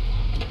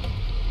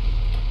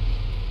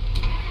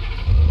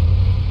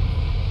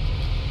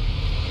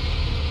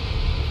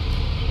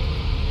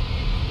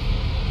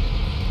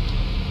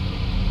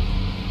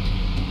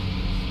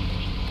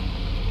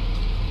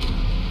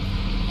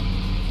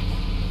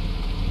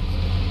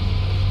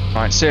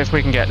 Right, see if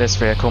we can get this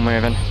vehicle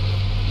moving.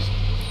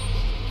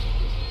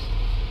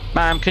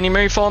 Ma'am, can you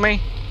move for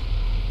me?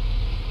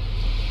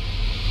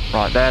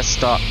 Right, they're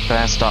stuck,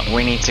 they're stuck.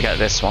 We need to get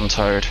this one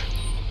towed.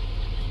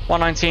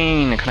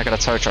 119, can I get a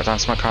tow truck down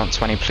to my current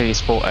 20, please,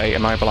 for a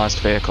immobilised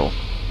vehicle?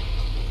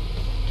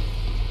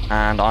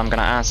 And I'm going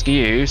to ask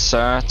you,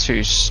 sir,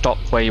 to stop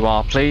where you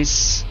are,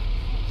 please.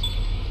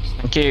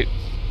 Thank you.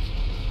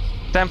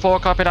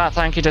 10-4, copy that,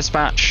 thank you,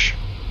 dispatch.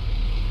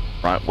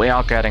 Right, we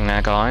are getting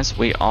there, guys.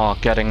 We are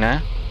getting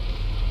there.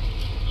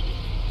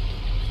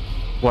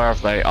 Where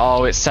have they?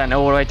 Oh, it's sent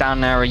all the way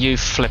down there. Are you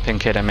flipping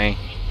kidding me?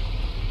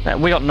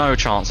 We got no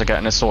chance of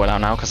getting this sorted out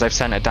now because they've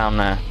sent it down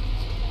there.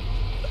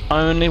 The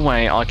only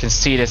way I can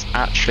see this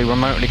actually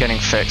remotely getting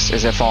fixed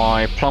is if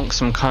I plonk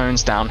some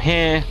cones down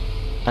here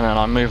and then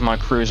I move my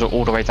cruiser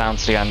all the way down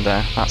to the end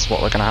there. That's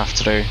what we're going to have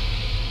to do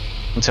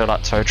until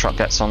that tow truck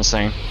gets on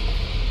scene.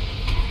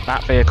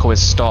 That vehicle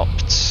is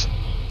stopped.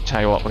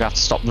 Tell you what, we're going to have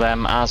to stop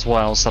them as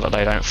well so that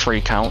they don't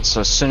freak out.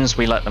 So as soon as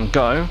we let them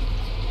go,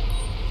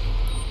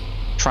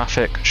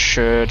 traffic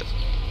should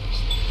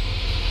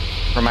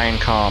remain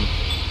calm.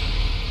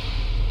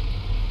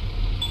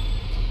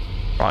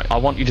 Right, I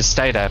want you to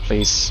stay there,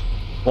 please.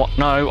 What?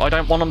 No, I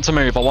don't want them to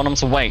move. I want them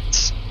to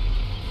wait.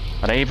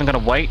 Are they even going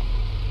to wait?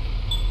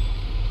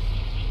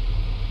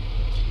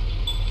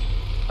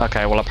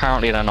 Okay, well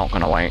apparently they're not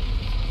going to wait.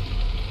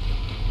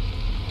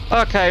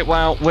 Okay,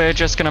 well, we're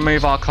just going to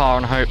move our car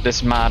and hope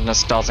this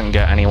madness doesn't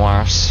get any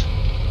worse.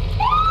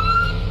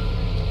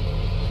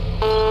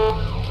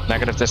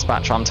 Negative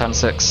dispatch on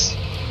 10-6.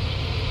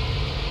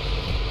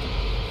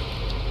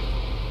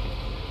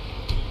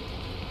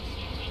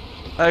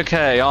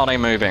 Okay, are they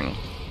moving?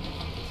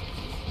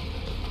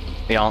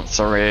 The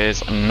answer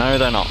is no,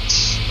 they're not.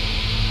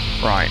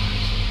 Right.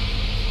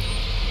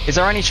 Is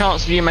there any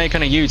chance of you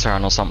making a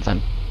U-turn or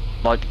something?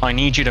 Like, I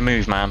need you to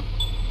move, man.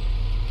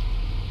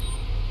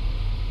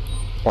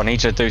 Or I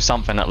need you to do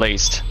something at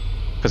least.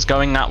 Because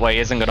going that way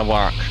isn't going to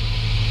work.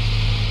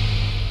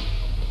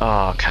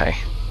 Oh, okay.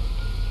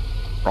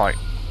 Right.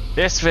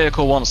 This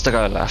vehicle wants to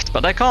go left,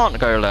 but they can't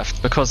go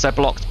left because they're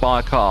blocked by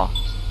a car.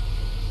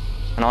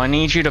 And I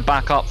need you to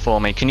back up for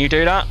me. Can you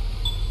do that?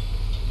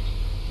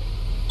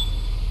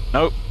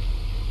 Nope.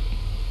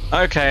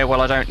 Okay,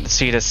 well I don't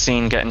see this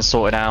scene getting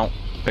sorted out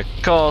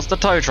because the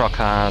tow truck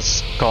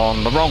has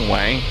gone the wrong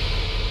way.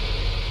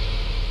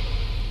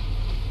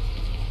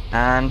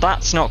 And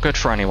that's not good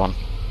for anyone.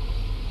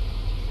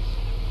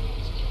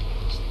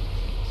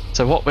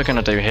 So what we're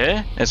going to do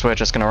here is we're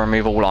just going to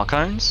remove all our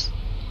cones.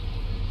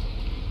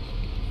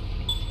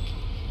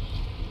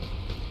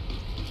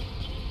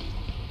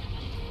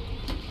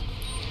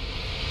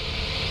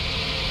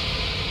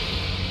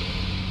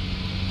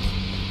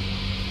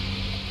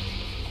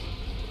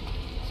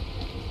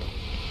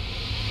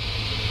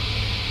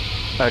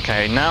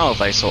 Okay, now have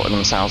they sorted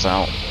themselves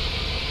out?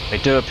 They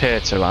do appear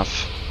to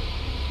have.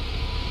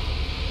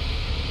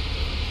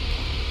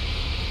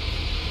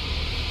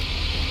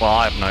 Well,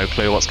 I have no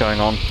clue what's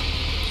going on.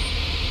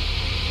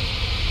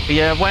 But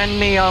yeah, when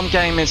the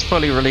game is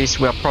fully released,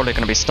 we're probably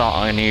going to be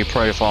starting a new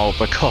profile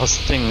because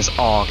things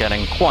are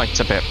getting quite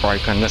a bit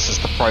broken. This is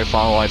the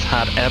profile I've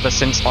had ever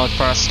since I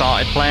first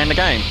started playing the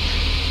game.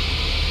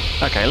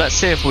 Okay, let's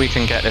see if we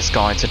can get this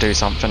guy to do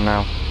something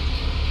now.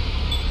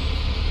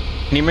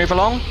 Can you move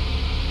along?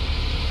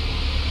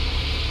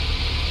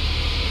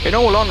 In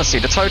all honesty,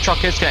 the tow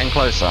truck is getting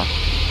closer.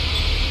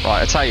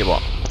 Right, I tell you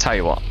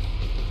what.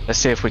 Let's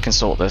see if we can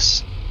sort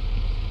this.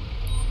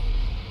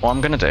 What I'm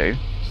going to do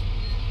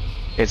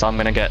is I'm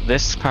going to get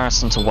this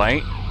person to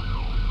wait.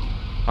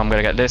 I'm going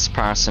to get this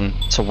person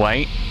to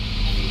wait.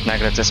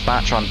 Negative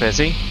dispatch, I'm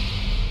busy.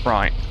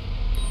 Right.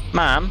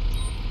 Ma'am,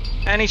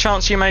 any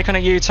chance you making a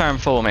U-turn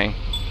for me?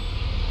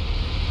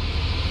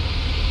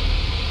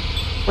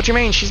 What do you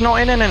mean? She's not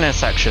in an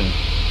intersection.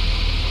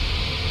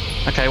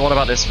 Okay, what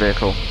about this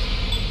vehicle?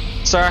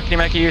 Sir, can you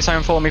make a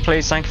U-turn for me,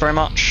 please? Thank you very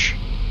much.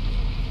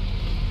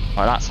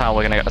 Right, that's how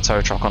we're going to get the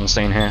tow truck on the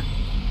scene here.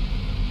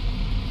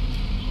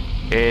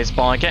 Is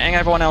by getting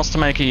everyone else to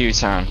make a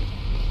U-turn.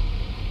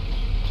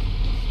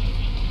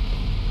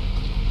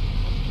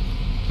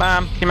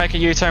 Ma'am, can you make a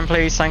U-turn,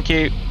 please? Thank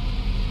you.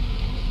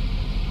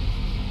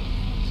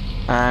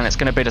 And it's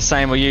going to be the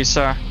same with you,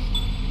 sir.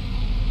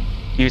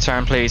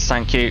 U-turn, please.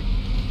 Thank you.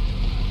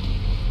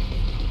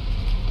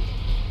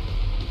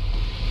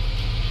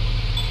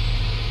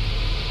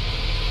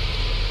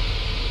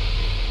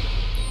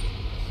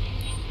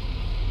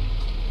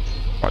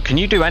 Right, can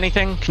you do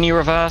anything? Can you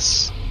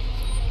reverse?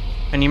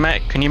 Can you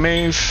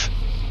move?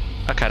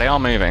 Okay, they are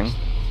moving.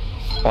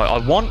 Right, I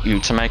want you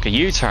to make a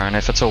U-turn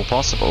if at all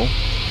possible.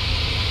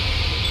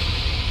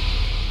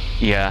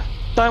 Yeah.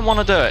 Don't want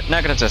to do it.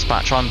 Negative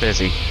dispatch, I'm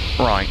busy.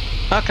 Right.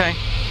 Okay.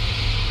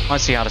 I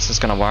see how this is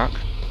going to work.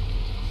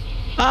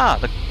 Ah,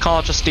 the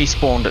car just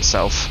despawned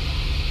itself.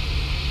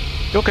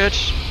 You're good.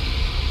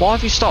 Why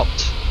have you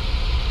stopped?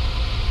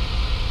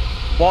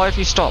 Why have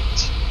you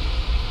stopped?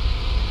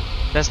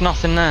 There's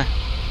nothing there.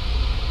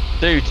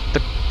 Dude,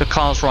 the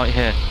car's right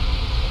here.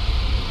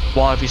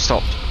 Why have you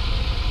stopped?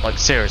 Like,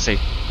 seriously.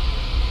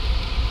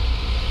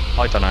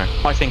 I don't know.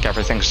 I think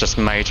everything's just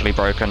majorly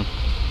broken.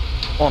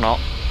 Or not.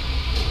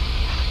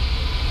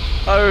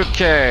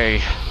 Okay.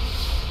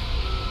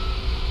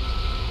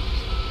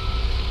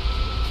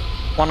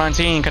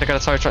 119, could I get a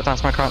tow truck down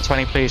to my current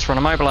 20 please for an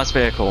immobilised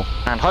vehicle?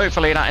 And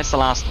hopefully that is the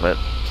last of it.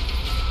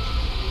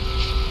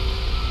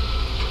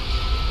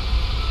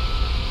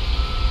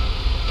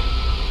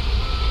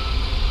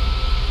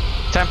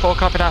 Ten-4,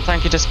 copy that,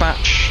 thank you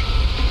dispatch.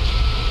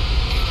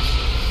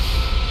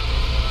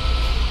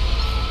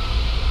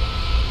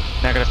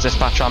 Negative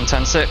dispatch, I'm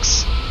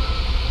 10-6.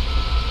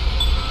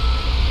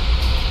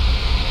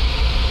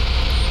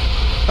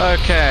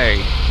 Okay.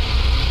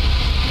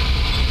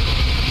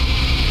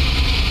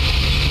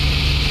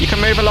 You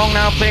can move along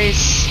now,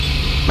 please.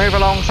 Move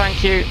along,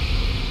 thank you.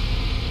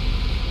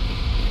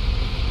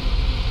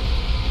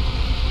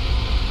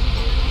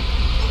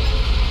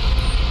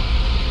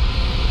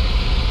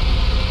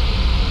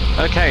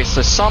 Okay,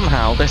 so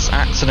somehow this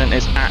accident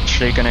is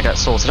actually going to get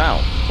sorted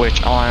out,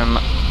 which I'm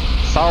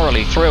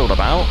thoroughly thrilled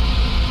about.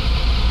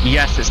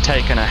 Yes, it's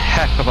taken a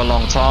heck of a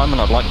long time, and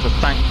I'd like to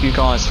thank you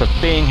guys for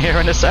being here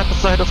in this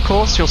episode, of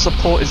course. Your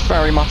support is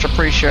very much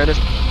appreciated.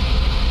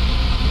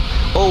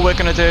 All we're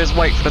going to do is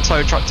wait for the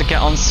tow truck to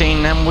get on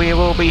scene, then we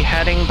will be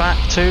heading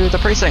back to the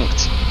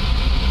precinct.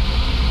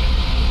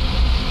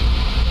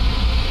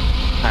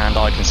 And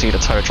I can see the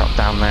tow truck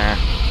down there.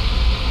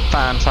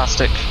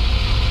 Fantastic.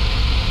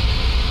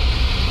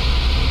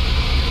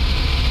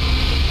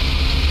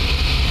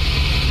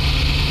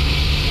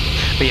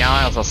 But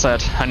yeah, as I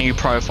said, a new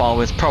profile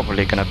is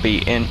probably going to be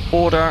in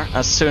order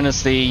as soon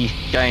as the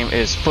game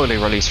is fully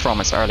released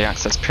from its early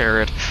access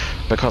period,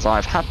 because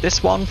I've had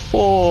this one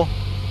for,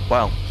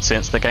 well,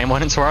 since the game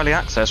went into early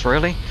access,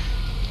 really.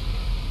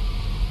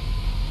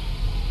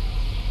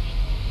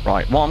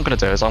 Right, what I'm going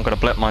to do is I'm going to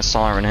blip my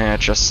siren here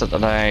just so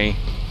that they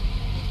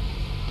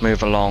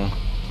move along.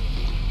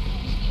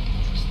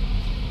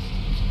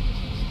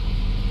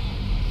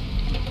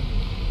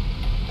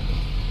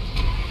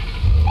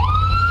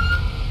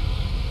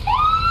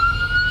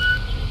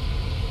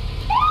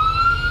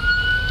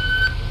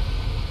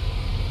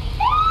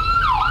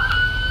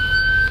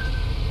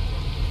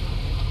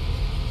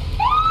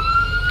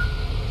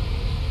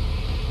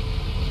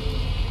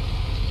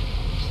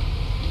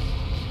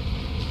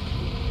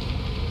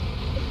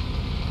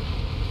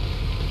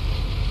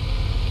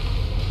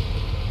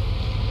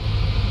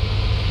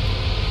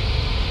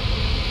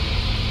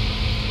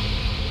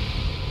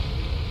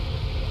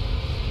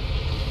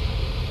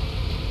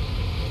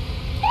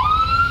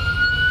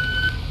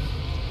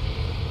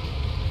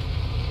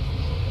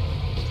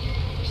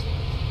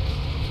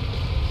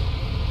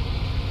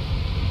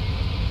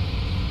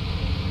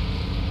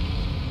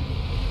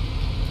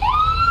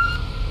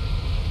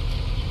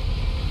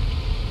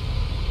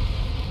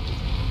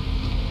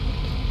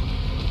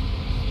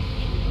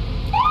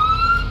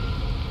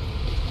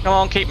 Come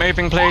on, keep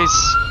moving,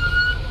 please.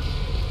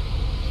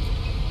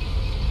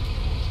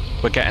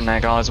 We're getting there,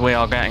 guys. We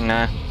are getting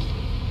there.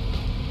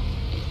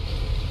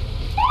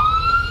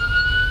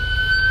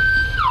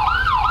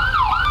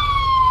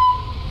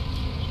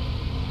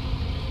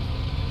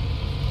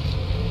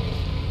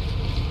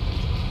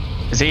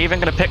 Is he even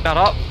going to pick that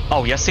up?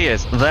 Oh, yes, he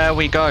is. There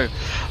we go.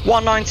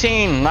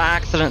 119.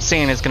 That accident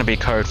scene is going to be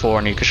code 4,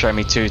 and you can show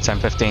me 2, 10,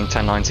 15,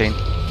 10, 19.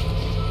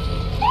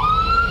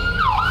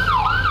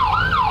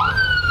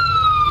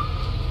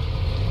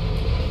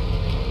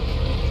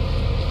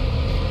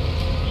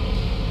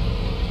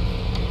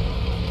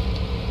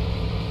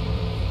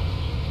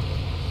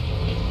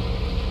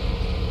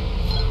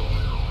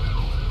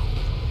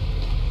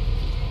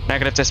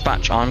 Negative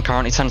dispatch, I'm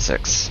currently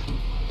 10-6.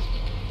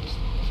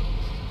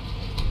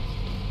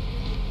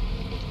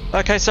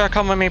 Okay, sir,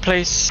 come with me,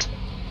 please.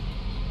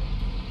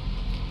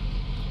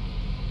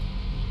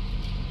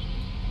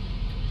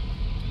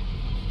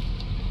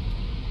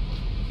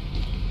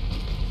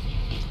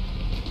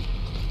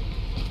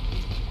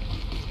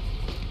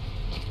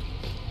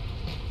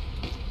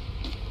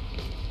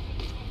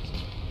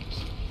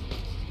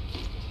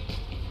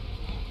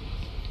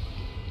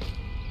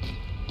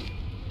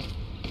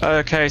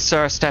 Okay,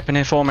 sir, step in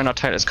here for me and I'll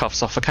take those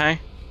cuffs off, okay?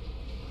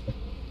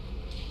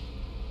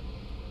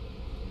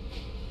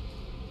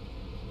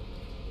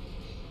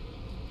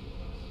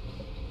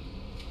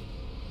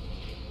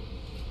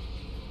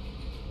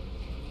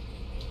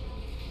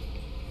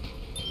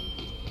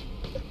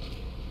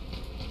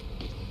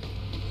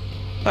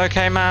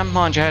 Okay, ma'am,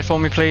 mind your head for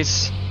me,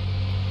 please.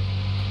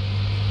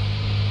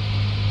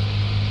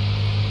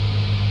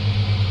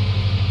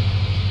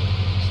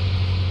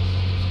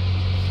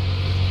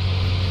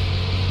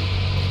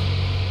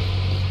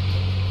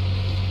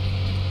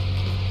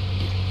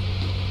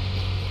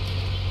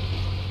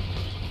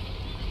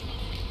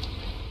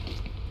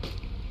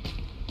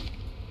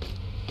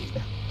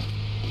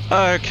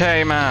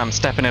 Okay, ma'am,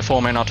 step in it for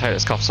me and I'll take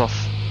this cuffs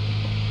off.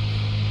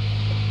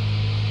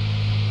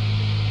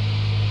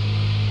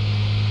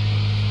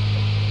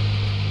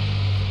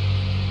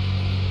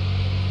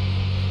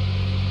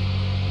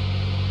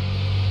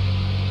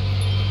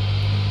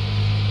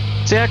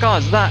 So yeah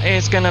guys, that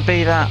is going to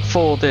be that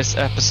for this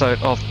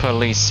episode of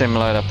Police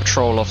Simulator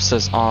Patrol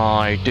Officers.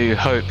 I do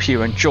hope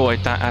you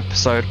enjoyed that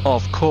episode,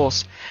 of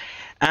course.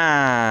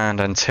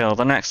 And until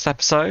the next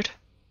episode,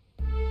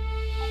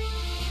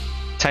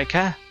 take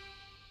care.